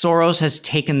that Soros has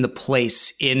taken the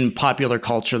place in popular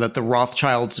culture that the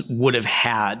Rothschilds would have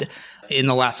had in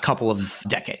the last couple of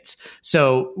decades.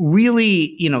 So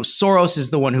really, you know, Soros is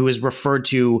the one who is referred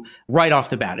to right off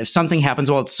the bat. If something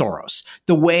happens, well, it's Soros.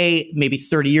 The way maybe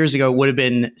 30 years ago would have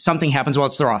been something happens, well,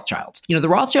 it's the Rothschilds. You know, the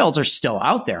Rothschilds are still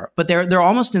out there, but they're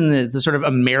almost in the sort of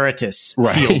emeritus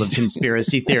field of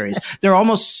conspiracy theories. They're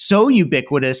almost so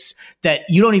ubiquitous that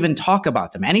you don't even talk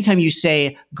about them. Anytime you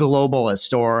say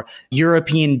globalist or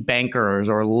European bankers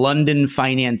or London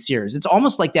financiers, it's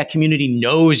almost like that community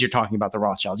knows you're talking about the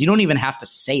Rothschilds. You don't even have to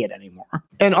say it anymore.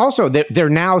 And also, they're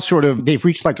now they've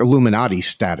reached like Illuminati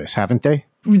status, haven't they?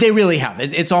 They really have.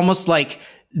 It's almost like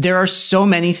there are so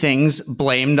many things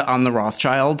blamed on the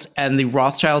Rothschilds, and the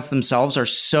Rothschilds themselves are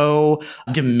so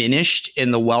diminished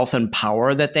in the wealth and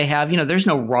power that they have. You know, there's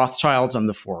no Rothschilds on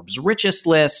the Forbes richest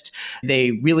list.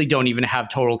 They really don't even have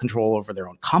total control over their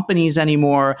own companies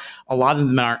anymore. A lot of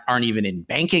them aren't even in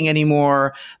banking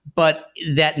anymore. But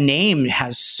that name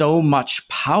has so much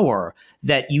power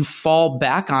that you fall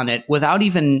back on it without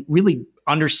even really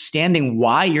understanding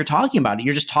why you're talking about it.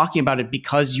 You're just talking about it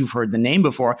because you've heard the name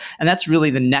before. And that's really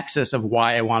the nexus of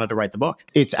why I wanted to write the book.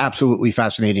 It's absolutely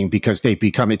fascinating because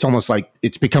it's almost like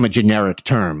it's become a generic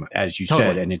term, as you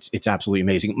said, and it's absolutely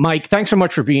amazing. Mike, thanks so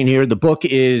much for being here. The book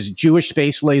is Jewish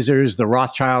Space Lasers, The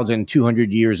Rothschilds and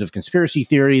 200 Years of Conspiracy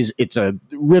Theories. It's a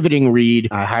riveting read.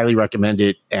 I highly recommend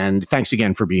it. And thanks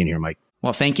again for being here, Mike.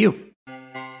 Well, thank you.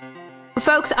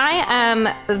 Folks, I am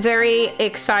very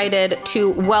excited to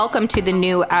welcome to the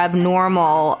new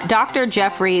abnormal Dr.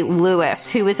 Jeffrey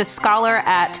Lewis, who is a scholar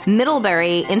at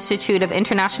Middlebury Institute of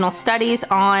International Studies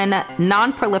on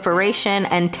Nonproliferation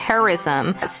and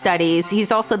Terrorism Studies.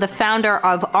 He's also the founder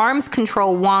of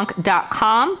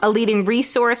armscontrolwonk.com, a leading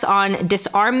resource on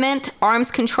disarmament,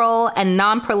 arms control, and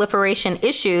nonproliferation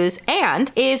issues, and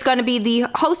is going to be the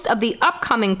host of the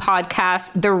upcoming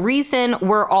podcast, The Reason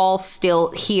We're All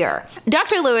Still Here.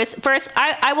 Dr. Lewis, first,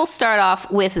 I will start off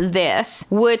with this,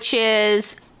 which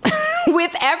is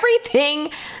with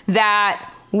everything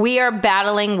that we are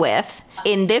battling with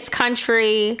in this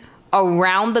country,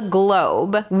 around the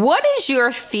globe, what is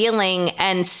your feeling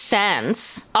and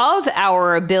sense of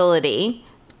our ability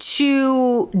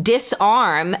to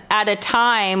disarm at a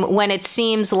time when it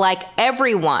seems like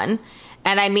everyone,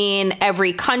 and I mean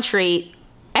every country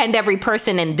and every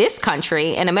person in this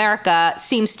country, in America,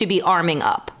 seems to be arming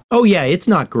up? Oh, yeah, it's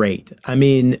not great. I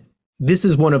mean, this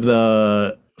is one of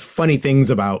the funny things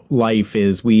about life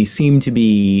is we seem to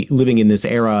be living in this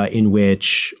era in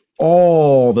which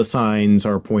all the signs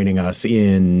are pointing us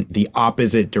in the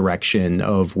opposite direction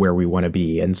of where we want to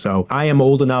be. And so I am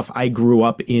old enough. I grew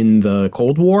up in the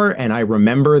Cold War, and I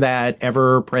remember that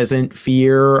ever-present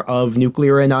fear of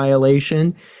nuclear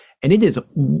annihilation. And it is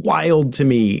wild to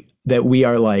me that we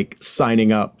are like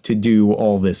signing up to do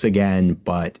all this again,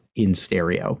 but in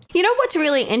stereo. You know, what's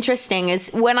really interesting is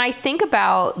when I think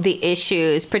about the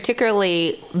issues,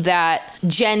 particularly that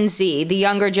Gen Z, the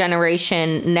younger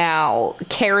generation now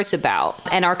cares about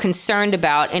and are concerned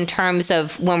about in terms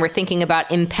of when we're thinking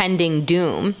about impending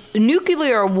doom,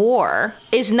 nuclear war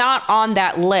is not on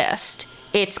that list.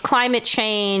 It's climate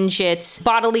change, it's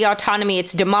bodily autonomy,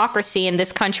 it's democracy in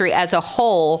this country as a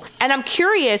whole. And I'm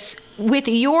curious, with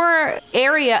your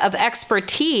area of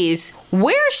expertise,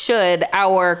 where should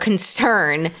our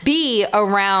concern be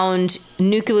around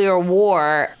nuclear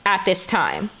war at this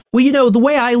time? Well, you know, the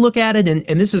way I look at it,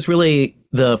 and this is really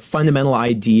the fundamental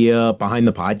idea behind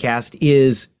the podcast,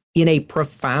 is in a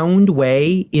profound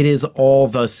way, it is all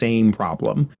the same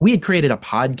problem. We had created a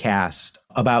podcast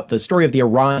about the story of the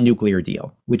Iran nuclear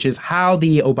deal, which is how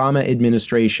the Obama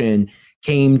administration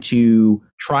came to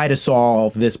try to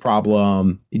solve this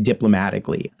problem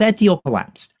diplomatically. That deal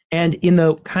collapsed. And in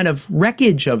the kind of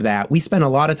wreckage of that, we spent a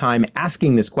lot of time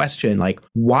asking this question, like,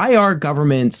 why are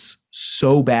governments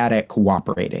so bad at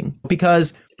cooperating?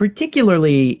 Because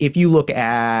particularly if you look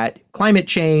at climate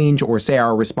change or say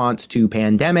our response to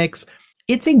pandemics,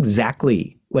 it's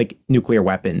exactly like nuclear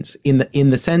weapons in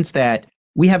the sense that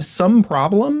we have some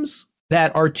problems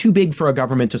that are too big for a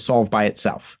government to solve by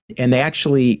itself. And they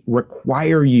actually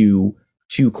require you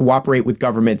to cooperate with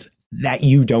governments that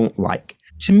you don't like.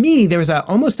 To me, there's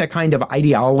almost a kind of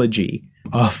ideology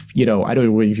of, you know, I don't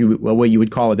know what you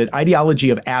would call it, an ideology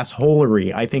of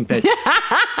assholery. I think that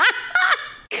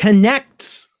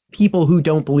connects people who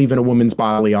don't believe in a woman's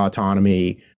bodily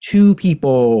autonomy to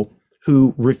people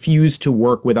who refuse to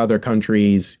work with other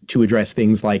countries to address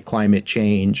things like climate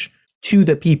change, to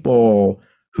the people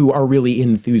who are really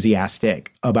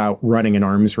enthusiastic about running an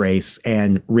arms race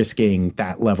and risking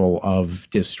that level of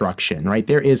destruction, right?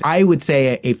 There is, I would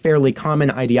say, a fairly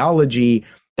common ideology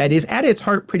that is at its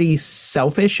heart pretty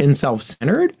selfish and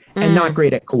self-centered and not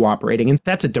great at cooperating. And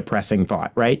that's a depressing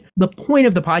thought, right? The point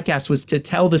of the podcast was to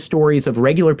tell the stories of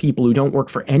regular people who don't work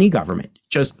for any government,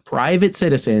 just private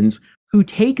citizens who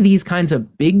take these kinds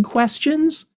of big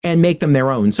questions and make them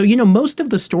their own. So, you know, most of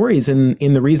the stories in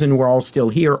The Reason We're All Still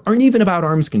Here aren't even about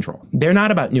arms control. They're not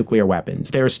about nuclear weapons.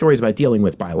 There are stories about dealing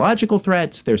with biological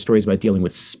threats. There are stories about dealing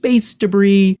with space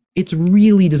debris. It's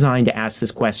really designed to ask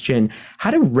this question, how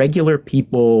do regular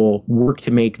people work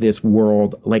to make this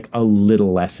world like a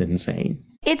little less insane?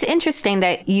 It's interesting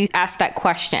that you asked that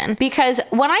question, because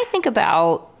when I think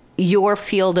about your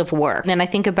field of work, and I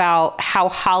think about how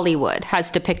Hollywood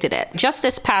has depicted it. Just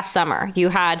this past summer, you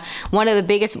had one of the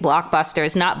biggest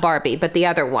blockbusters, not Barbie, but the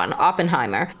other one,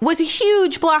 Oppenheimer, was a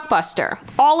huge blockbuster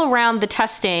all around the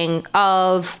testing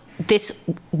of this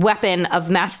weapon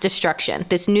of mass destruction,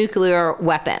 this nuclear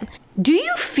weapon. Do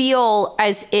you feel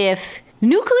as if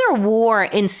nuclear war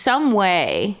in some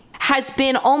way has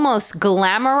been almost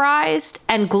glamorized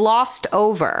and glossed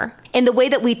over in the way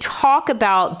that we talk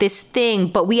about this thing,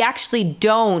 but we actually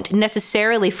don't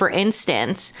necessarily, for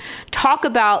instance, talk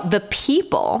about the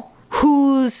people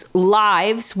whose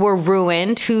lives were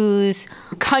ruined, whose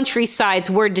countrysides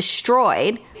were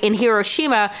destroyed in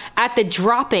Hiroshima at the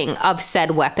dropping of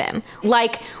said weapon.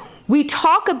 Like, we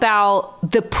talk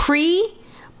about the pre,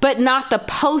 but not the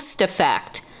post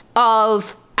effect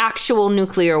of actual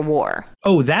nuclear war.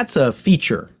 Oh, that's a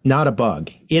feature, not a bug.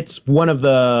 It's one of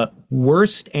the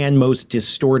worst and most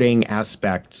distorting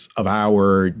aspects of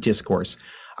our discourse.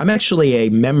 I'm actually a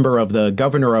member of the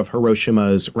governor of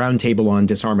Hiroshima's Roundtable on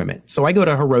Disarmament. So I go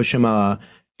to Hiroshima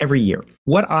every year.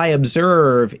 What I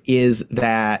observe is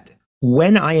that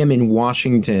when I am in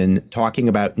Washington talking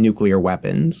about nuclear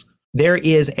weapons, there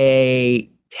is a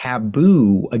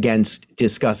taboo against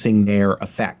discussing their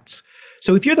effects.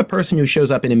 So if you're the person who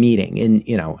shows up in a meeting and,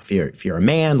 if you're a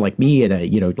man like me in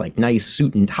a, like nice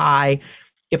suit and tie,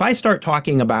 if I start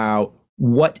talking about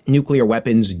what nuclear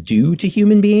weapons do to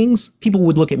human beings, people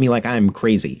would look at me like I'm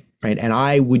crazy, right? And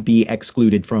I would be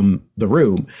excluded from the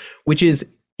room, which is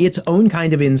its own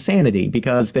kind of insanity,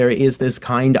 because there is this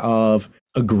kind of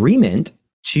agreement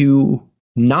to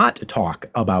not talk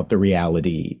about the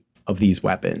reality of these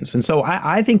weapons. And so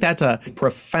I think that's a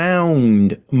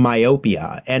profound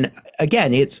myopia. And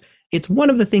again, it's one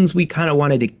of the things we kind of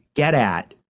wanted to get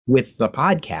at with the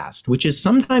podcast, which is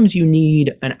sometimes you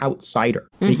need an outsider.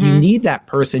 Mm-hmm. You need that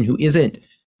person who isn't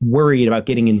worried about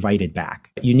getting invited back.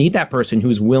 You need that person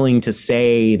who's willing to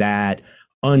say that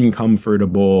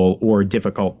uncomfortable or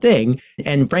difficult thing.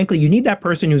 And frankly, you need that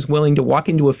person who's willing to walk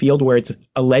into a field where it's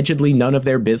allegedly none of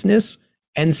their business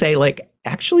and say, like,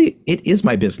 actually, it is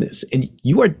my business and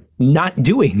you are not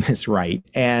doing this right.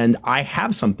 And I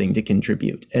have something to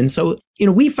contribute. And so,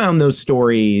 we found those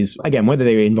stories, again, whether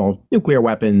they involve nuclear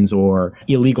weapons or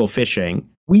illegal fishing,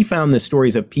 we found the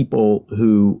stories of people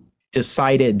who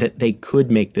decided that they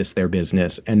could make this their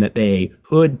business and that they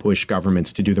could push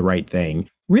governments to do the right thing.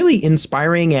 Really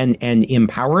inspiring and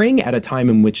empowering at a time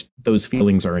in which those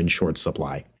feelings are in short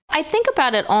supply. I think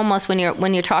about it almost when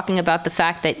you're talking about the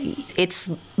fact that it's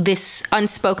this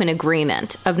unspoken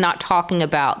agreement of not talking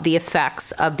about the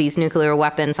effects of these nuclear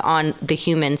weapons on the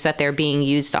humans that they're being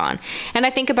used on. And I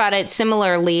think about it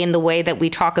similarly in the way that we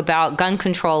talk about gun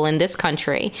control in this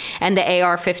country and the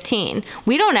AR-15.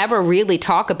 We don't ever really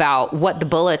talk about what the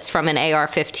bullets from an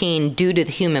AR-15 do to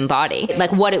the human body,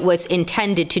 like what it was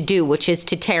intended to do, which is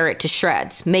to tear it to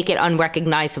shreds, make it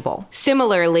unrecognizable.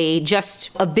 Similarly,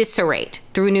 just eviscerate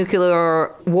through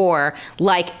nuclear war,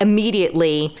 like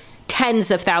immediately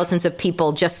tens of thousands of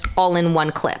people just all in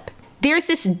one clip. There's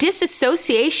this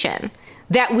disassociation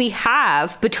that we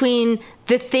have between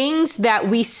the things that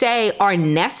we say are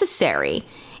necessary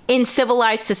in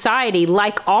civilized society,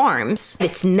 like arms.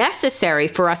 It's necessary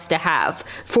for us to have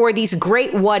for these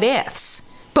great what ifs.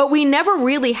 But we never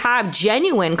really have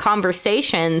genuine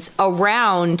conversations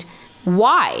around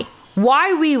why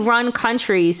we run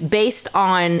countries based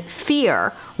on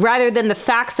fear rather than the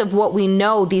facts of what we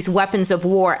know these weapons of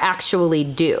war actually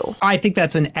do. I think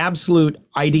that's an absolute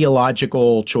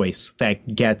ideological choice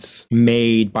that gets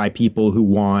made by people who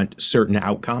want certain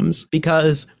outcomes.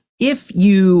 Because if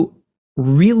you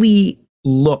really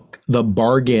look the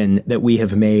bargain that we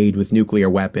have made with nuclear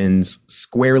weapons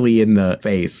squarely in the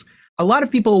face, a lot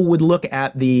of people would look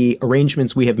at the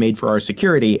arrangements we have made for our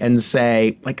security and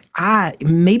say, like,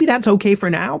 maybe that's okay for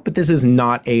now, but this is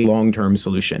not a long-term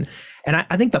solution. And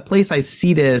I think the place I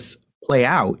see this play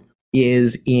out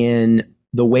is in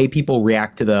the way people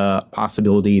react to the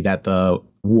possibility that the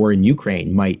war in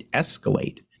Ukraine might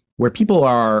escalate, where people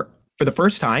are, for the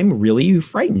first time, really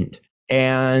frightened.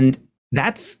 And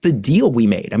that's the deal we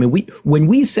made. I mean, when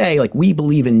we say, like, we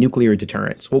believe in nuclear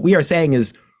deterrence, what we are saying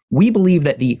is we believe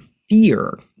that the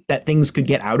fear that things could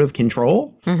get out of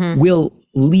control will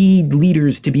lead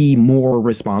leaders to be more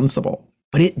responsible.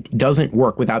 But it doesn't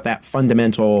work without that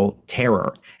fundamental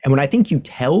terror. And when I think you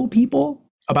tell people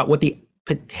about what the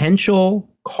potential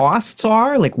costs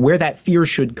are, like where that fear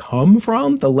should come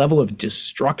from, the level of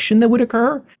destruction that would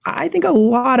occur, I think a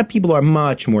lot of people are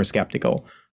much more skeptical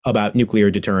about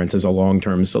nuclear deterrence as a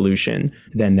long-term solution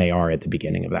than they are at the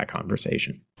beginning of that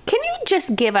conversation. Can you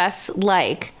just give us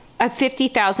like a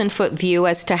 50,000-foot view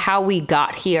as to how we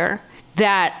got here,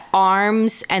 that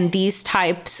arms and these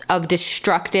types of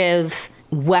destructive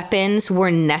weapons were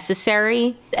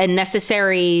necessary, a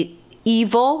necessary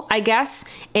evil, I guess,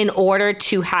 in order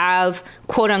to have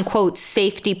quote unquote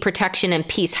safety, protection, and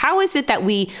peace? How is it that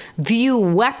we view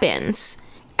weapons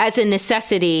as a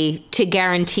necessity to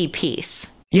guarantee peace?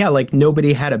 Yeah, like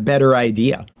nobody had a better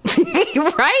idea.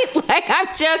 Right? Like,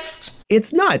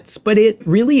 It's nuts, but it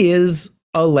really is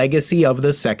a legacy of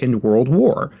the Second World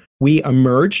War. We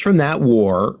emerged from that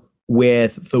war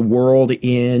with the world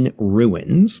in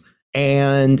ruins,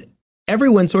 and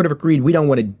everyone sort of agreed we don't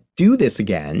want to do this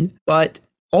again, but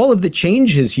all of the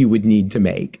changes you would need to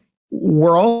make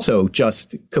were also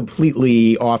just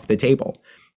completely off the table.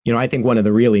 You know, I think one of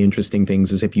the really interesting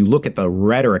things is if you look at the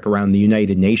rhetoric around the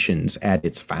United Nations at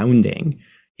its founding,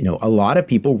 you know, a lot of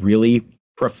people really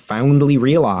profoundly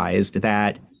realized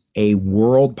that a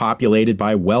world populated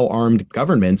by well-armed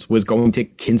governments was going to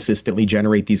consistently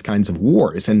generate these kinds of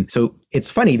wars. And so it's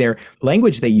funny, their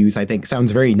language they use, I think,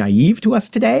 sounds very naive to us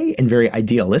today and very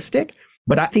idealistic.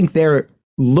 But I think they're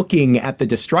looking at the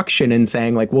destruction and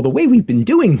saying, like, well, the way we've been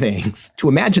doing things, to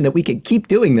imagine that we could keep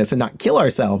doing this and not kill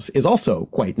ourselves is also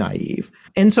quite naive.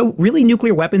 And so really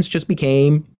nuclear weapons just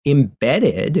became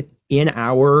embedded in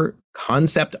our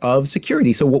concept of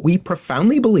security. So what we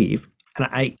profoundly believe, and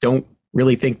I don't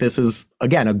really think this is,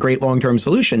 again, a great long-term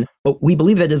solution, but we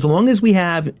believe that as long as we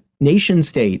have nation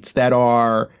states that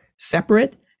are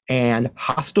separate and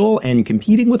hostile and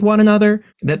competing with one another,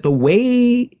 that the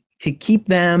way to keep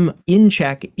them in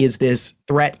check is this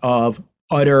threat of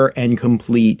utter and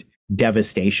complete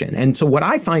devastation. And so what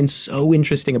I find so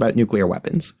interesting about nuclear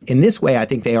weapons, in this way, I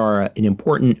think they are an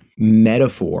important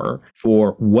metaphor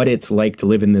for what it's like to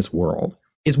live in this world,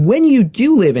 is when you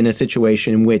do live in a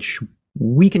situation in which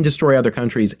we can destroy other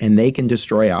countries and they can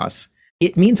destroy us,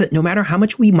 it means that no matter how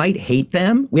much we might hate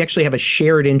them, we actually have a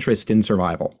shared interest in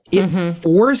survival. It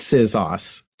forces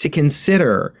us to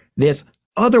consider this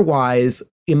otherwise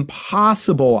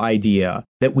impossible idea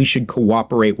that we should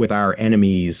cooperate with our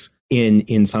enemies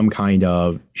in some kind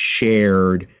of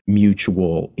shared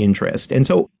mutual interest. And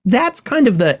so that's kind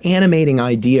of the animating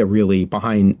idea really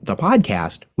behind the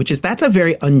podcast, which is that's a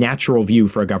very unnatural view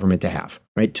for a government to have,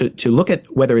 right? To look at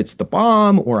whether it's the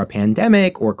bomb or a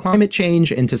pandemic or climate change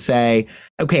and to say,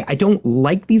 okay, I don't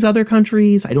like these other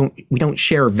countries. We don't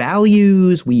share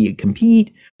values. We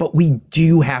compete, but we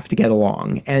do have to get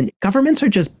along. And governments are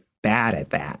just bad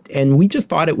at that. And we just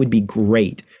thought it would be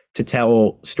great to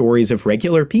tell stories of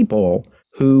regular people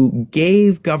who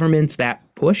gave governments that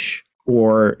push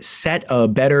or set a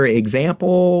better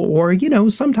example or, you know,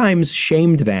 sometimes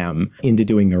shamed them into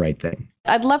doing the right thing.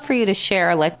 I'd love for you to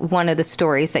share like one of the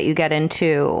stories that you get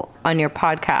into on your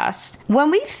podcast.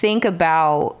 When we think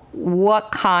about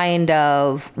what kind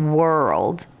of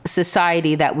world,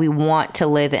 society that we want to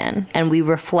live in, and we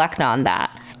reflect on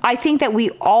that, I think that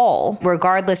we all,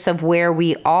 regardless of where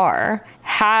we are,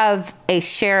 have a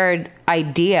shared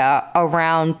idea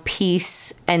around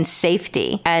peace and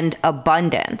safety and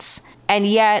abundance. And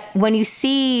yet, when you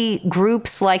see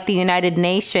groups like the United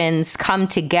Nations come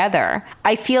together,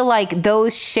 I feel like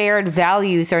those shared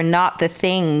values are not the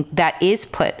thing that is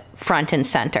put front and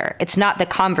center. It's not the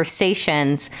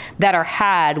conversations that are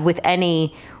had with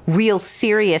any real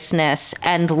seriousness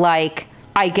and, like,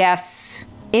 I guess,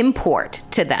 import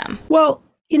to them. Well,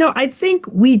 you know, I think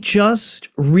we just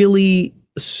really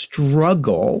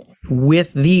struggle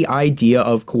with the idea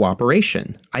of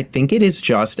cooperation. I think it is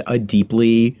just a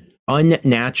deeply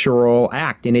unnatural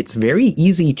act, and it's very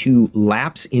easy to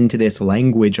lapse into this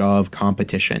language of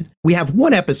competition. We have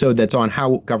one episode that's on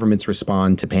how governments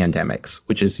respond to pandemics,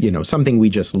 which is, you know, something we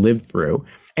just lived through.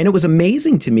 And it was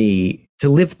amazing to me to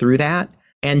live through that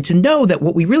and to know that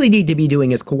what we really need to be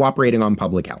doing is cooperating on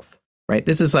public health. Right?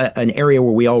 This is an area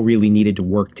where we all really needed to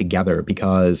work together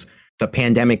because the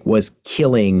pandemic was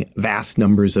killing vast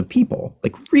numbers of people,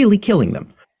 like really killing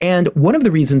them. And one of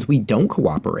the reasons we don't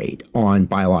cooperate on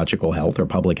biological health or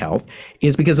public health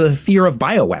is because of the fear of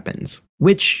bioweapons,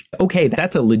 which, okay,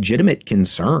 that's a legitimate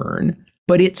concern,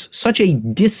 but it's such a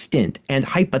distant and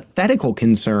hypothetical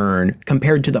concern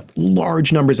compared to the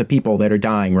large numbers of people that are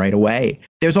dying right away.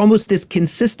 There's almost this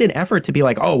consistent effort to be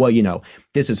like, oh, well, you know,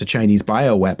 this is a Chinese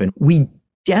bioweapon. We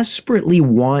desperately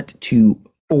want to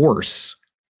force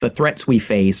the threats we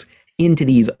face into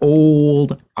these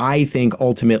old, I think,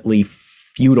 ultimately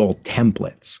feudal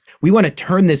templates. We want to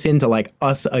turn this into like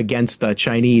us against the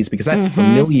Chinese because that's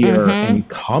familiar and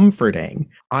comforting.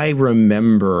 I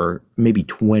remember maybe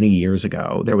 20 years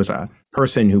ago, there was a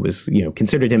person who was, you know,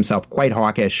 considered himself quite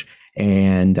hawkish,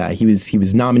 and he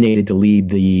was nominated to lead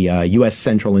the U.S.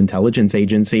 Central Intelligence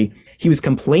Agency. He was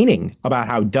complaining about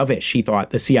how dovish he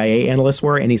thought the CIA analysts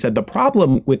were, and he said the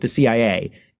problem with the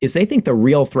CIA is they think the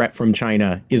real threat from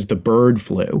China is the bird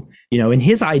flu. You know, and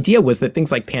his idea was that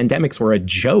things like pandemics were a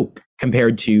joke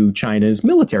compared to China's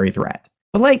military threat.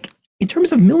 But like, in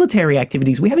terms of military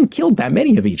activities, we haven't killed that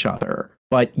many of each other.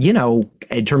 But, you know,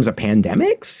 in terms of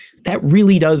pandemics, that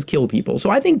really does kill people. So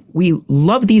I think we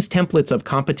love these templates of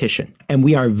competition, and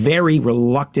we are very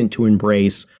reluctant to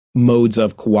embrace modes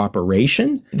of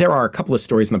cooperation. There are a couple of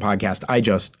stories in the podcast I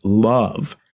just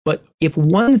love. But if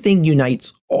one thing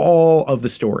unites all of the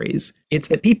stories, it's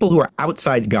that people who are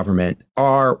outside government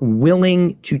are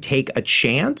willing to take a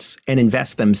chance and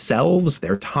invest themselves,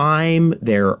 their time,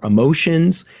 their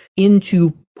emotions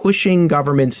into pushing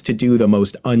governments to do the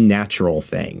most unnatural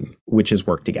thing, which is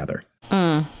work together.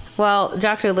 Well,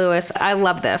 Dr. Lewis, I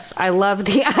love this. I love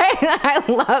I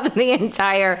love the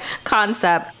entire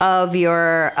concept of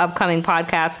your upcoming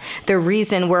podcast, the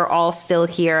reason we're all still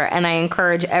here. And I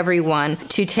encourage everyone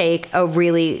to take a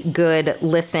really good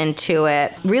listen to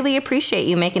it. Really appreciate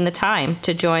you making the time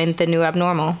to join The New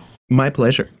Abnormal. My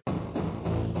pleasure.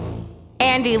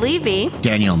 Andy Levy.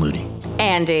 Danielle Moody.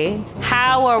 Andy,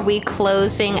 how are we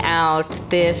closing out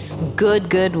this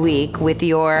good week with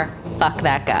your Fuck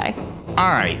That Guy? All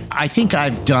right. I think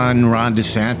I've done Ron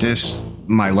DeSantis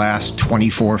my last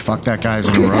 24 Fuck That Guys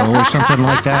in a row or something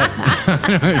like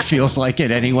that. It feels like it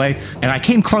anyway. And I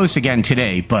came close again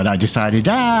today, but I decided,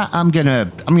 I'm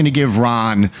gonna give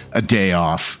Ron a day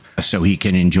off so he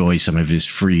can enjoy some of his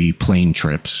free plane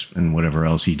trips and whatever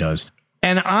else he does.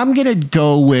 And I'm going to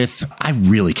go with, I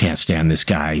really can't stand this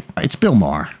guy. It's Bill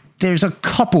Maher. There's a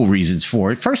couple reasons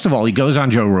for it. First of all, he goes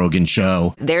on Joe Rogan's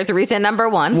show. There's a reason number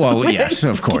one. Well, yes,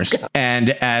 of course.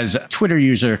 And as Twitter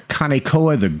user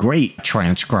Kanekoa the Great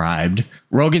transcribed,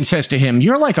 Rogan says to him,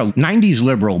 "You're like a 90s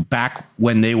liberal back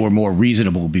when they were more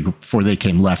reasonable before they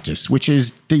came leftists," which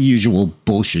is the usual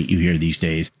bullshit you hear these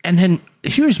days. And then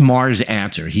here's Maher's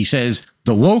answer. He says,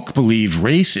 "The woke believe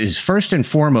race is first and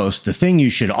foremost the thing you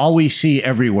should always see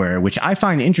everywhere, which I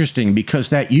find interesting because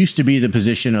that used to be the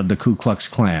position of the Ku Klux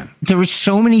Klan." There were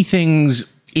so many things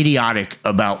idiotic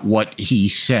about what he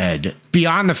said,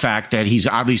 beyond the fact that he's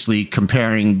obviously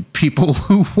comparing people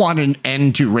who want an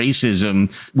end to racism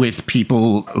with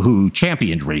people who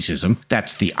championed racism.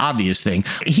 That's the obvious thing.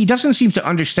 He doesn't seem to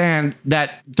understand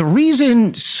that the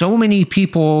reason so many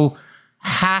people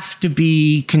have to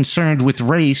be concerned with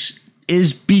race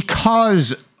is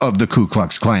because of the Ku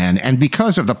Klux Klan and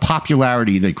because of the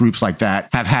popularity that groups like that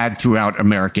have had throughout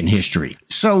American history.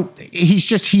 So he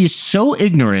is so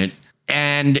ignorant,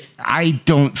 and I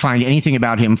don't find anything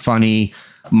about him funny.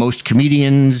 Most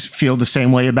comedians feel the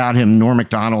same way about him. Norm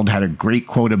Macdonald had a great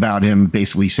quote about him,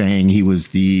 basically saying he was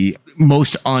the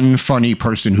most unfunny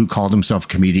person who called himself a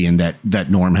comedian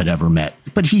that Norm had ever met.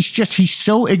 But he's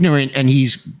so ignorant, and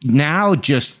he's now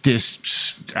just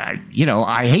this,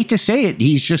 I hate to say it,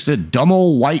 he's just a dumb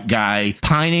old white guy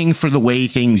pining for the way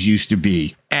things used to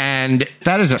be. And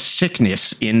that is a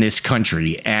sickness in this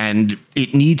country, and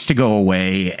it needs to go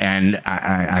away. And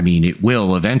I mean, it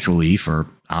will eventually, for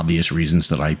obvious reasons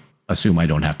that I assume I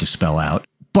don't have to spell out.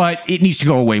 But it needs to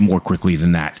go away more quickly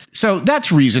than that. So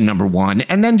that's reason number one.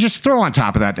 And then just throw on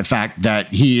top of that the fact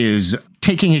that he is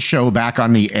taking his show back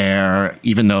on the air,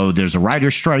 even though there's a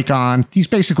writer's strike on. He's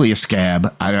basically a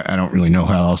scab. I don't really know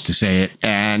how else to say it.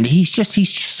 And he's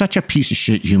such a piece of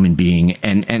shit human being.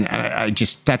 And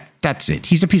that's it.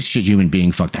 He's a piece of shit human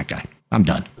being. Fuck that guy. I'm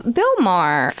done. Bill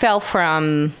Maher fell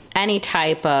from any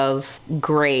type of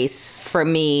grace for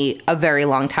me a very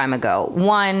long time ago.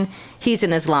 One, he's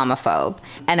an Islamophobe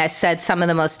and has said some of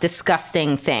the most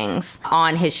disgusting things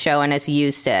on his show and has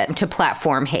used it to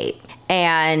platform hate.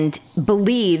 And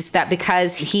believes that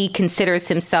because he considers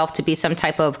himself to be some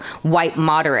type of white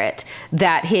moderate,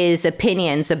 that his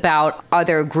opinions about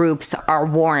other groups are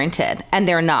warranted, and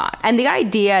they're not. And the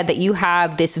idea that you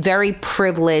have this very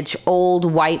privileged old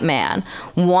white man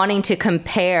wanting to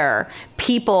compare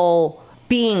people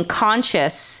being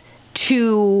conscious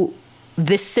to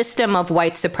the system of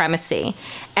white supremacy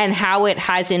and how it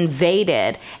has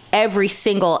invaded every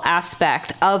single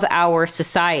aspect of our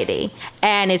society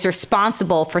and is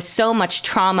responsible for so much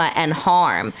trauma and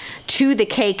harm to the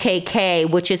KKK,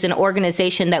 which is an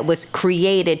organization that was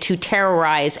created to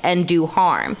terrorize and do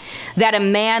harm, that a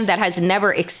man that has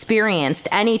never experienced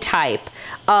any type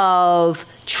of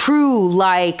true,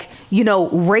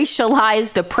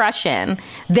 racialized oppression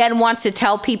then wants to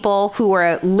tell people who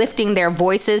are lifting their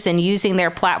voices and using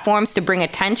their platforms to bring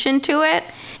attention to it.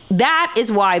 That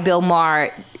is why Bill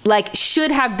Maher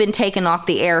should have been taken off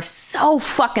the air so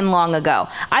fucking long ago.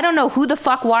 I don't know who the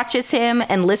fuck watches him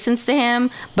and listens to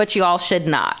him, but you all should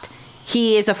not.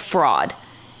 He is a fraud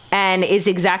and is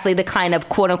exactly the kind of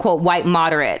quote unquote white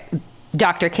moderate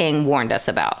Dr. King warned us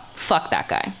about. Fuck that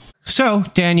guy. So,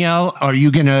 Danielle, are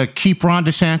you going to keep Ron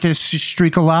DeSantis'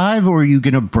 streak alive, or are you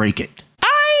going to break it?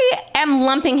 I I am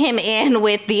lumping him in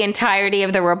with the entirety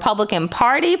of the Republican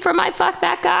Party for my fuck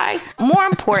that guy. More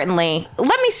importantly,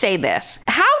 let me say this.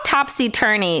 How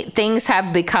topsy-turvy things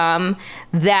have become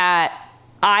that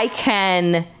I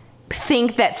can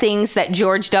think that things that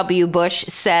George W. Bush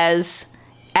says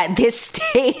at this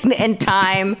date and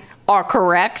time are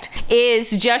correct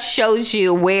just shows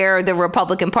you where the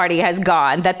Republican Party has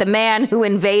gone. That the man who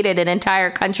invaded an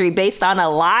entire country based on a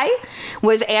lie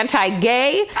was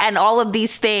anti-gay and all of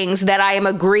these things, that I am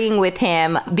agreeing with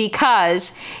him,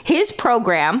 because his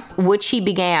program, which he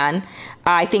began,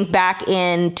 I think back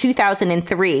in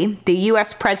 2003, the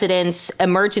U.S. President's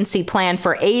Emergency Plan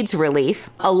for AIDS Relief,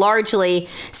 a largely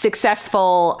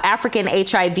successful African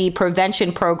HIV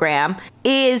prevention program,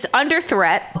 is under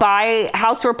threat by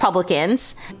House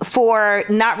Republicans for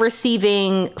not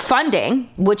receiving funding,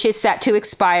 which is set to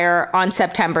expire on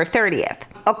September 30th.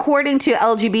 According to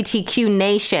LGBTQ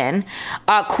Nation,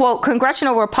 quote,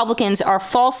 congressional Republicans are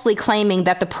falsely claiming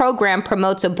that the program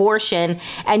promotes abortion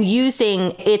and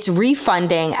using its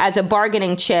refunding as a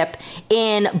bargaining chip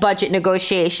in budget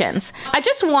negotiations. I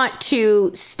just want to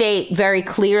state very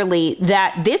clearly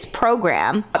that this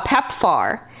program,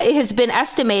 PEPFAR, it has been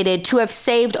estimated to have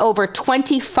saved over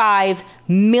 25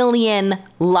 million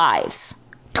lives.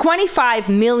 25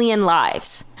 million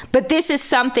lives. But this is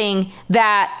something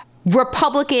that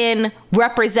Republican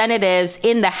representatives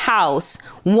in the House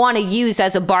want to use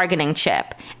as a bargaining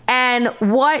chip. And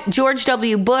what George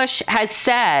W. Bush has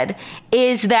said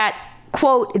is that,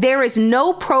 quote, there is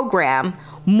no program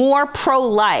more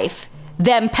pro-life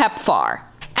than PEPFAR.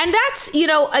 And that's,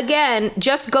 again,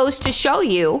 just goes to show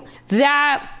you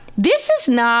that this is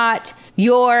not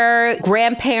your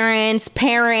grandparents'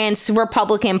 parents'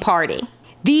 Republican Party.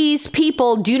 These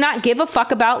people do not give a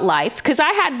fuck about life. Because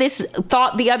I had this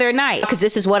thought the other night, because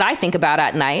this is what I think about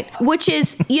at night, which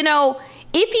is,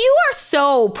 if you are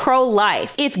so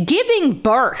pro-life, if giving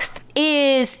birth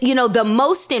is, the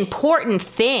most important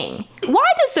thing,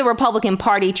 why does the Republican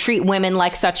Party treat women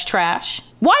like such trash?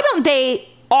 Why don't they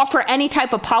offer any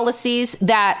type of policies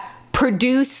that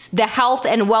produce the health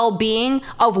and well-being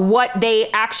of what they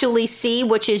actually see,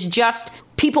 which is just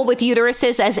people with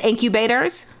uteruses as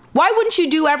incubators? Why wouldn't you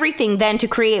do everything then to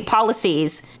create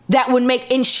policies that would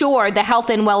ensure the health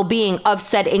and well-being of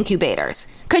said incubators?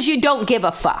 Because you don't give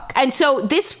a fuck. And so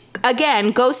this,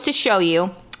 again, goes to show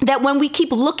you that when we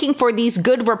keep looking for these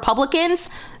good Republicans,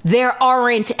 there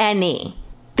aren't any.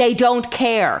 They don't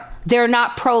care. They're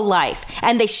not pro-life.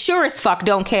 And they sure as fuck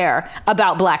don't care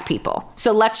about black people.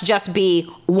 So let's just be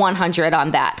 100 on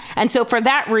that. And so for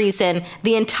that reason,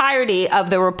 the entirety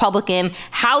of the Republican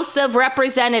House of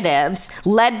Representatives,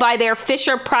 led by their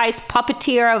Fisher-Price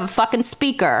puppeteer of a fucking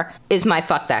speaker, is my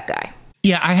fuck that guy.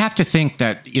 Yeah, I have to think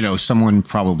that, someone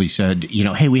probably said,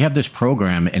 hey, we have this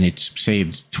program and it's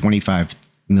saved 25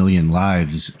 million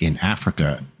lives in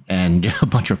Africa. And a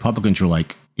bunch of Republicans were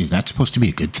like, is that supposed to be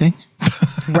a good thing?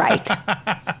 Right.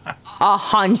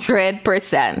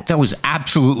 100%. That was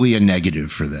absolutely a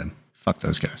negative for them. Fuck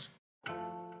those guys.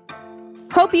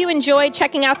 Hope you enjoyed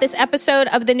checking out this episode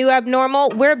of The New Abnormal.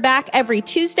 We're back every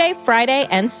Tuesday, Friday,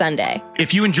 and Sunday.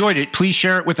 If you enjoyed it, please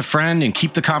share it with a friend and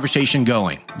keep the conversation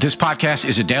going. This podcast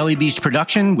is a Daily Beast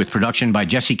production with production by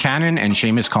Jesse Cannon and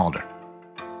Seamus Calder.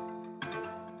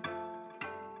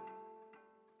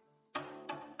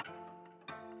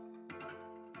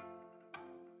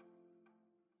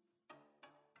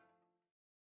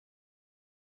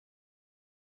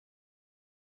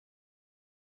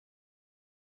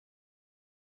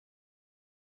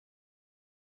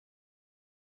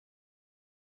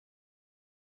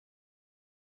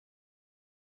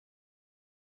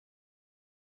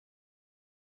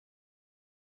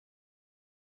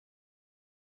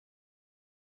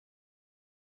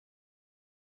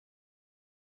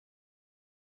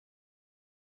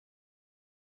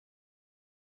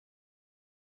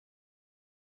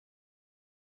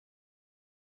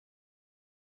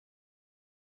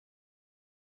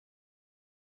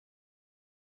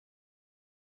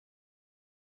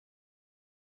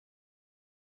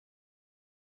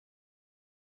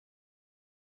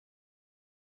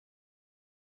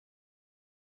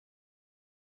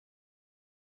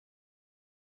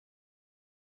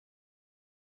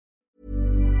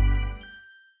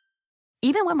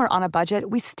 Even when we're on a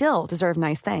budget, we still deserve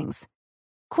nice things.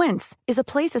 Quince is a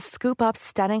place to scoop up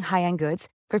stunning high-end goods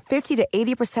for 50 to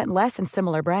 80% less than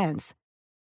similar brands.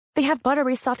 They have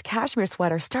buttery soft cashmere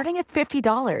sweaters starting at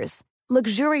 $50,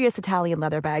 luxurious Italian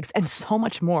leather bags, and so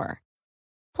much more.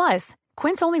 Plus,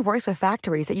 Quince only works with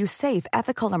factories that use safe,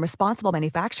 ethical, and responsible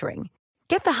manufacturing.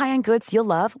 Get the high-end goods you'll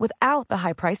love without the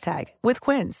high price tag with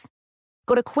Quince.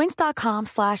 Go to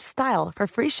quince.com/style for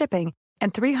free shipping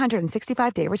and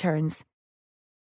 365-day returns.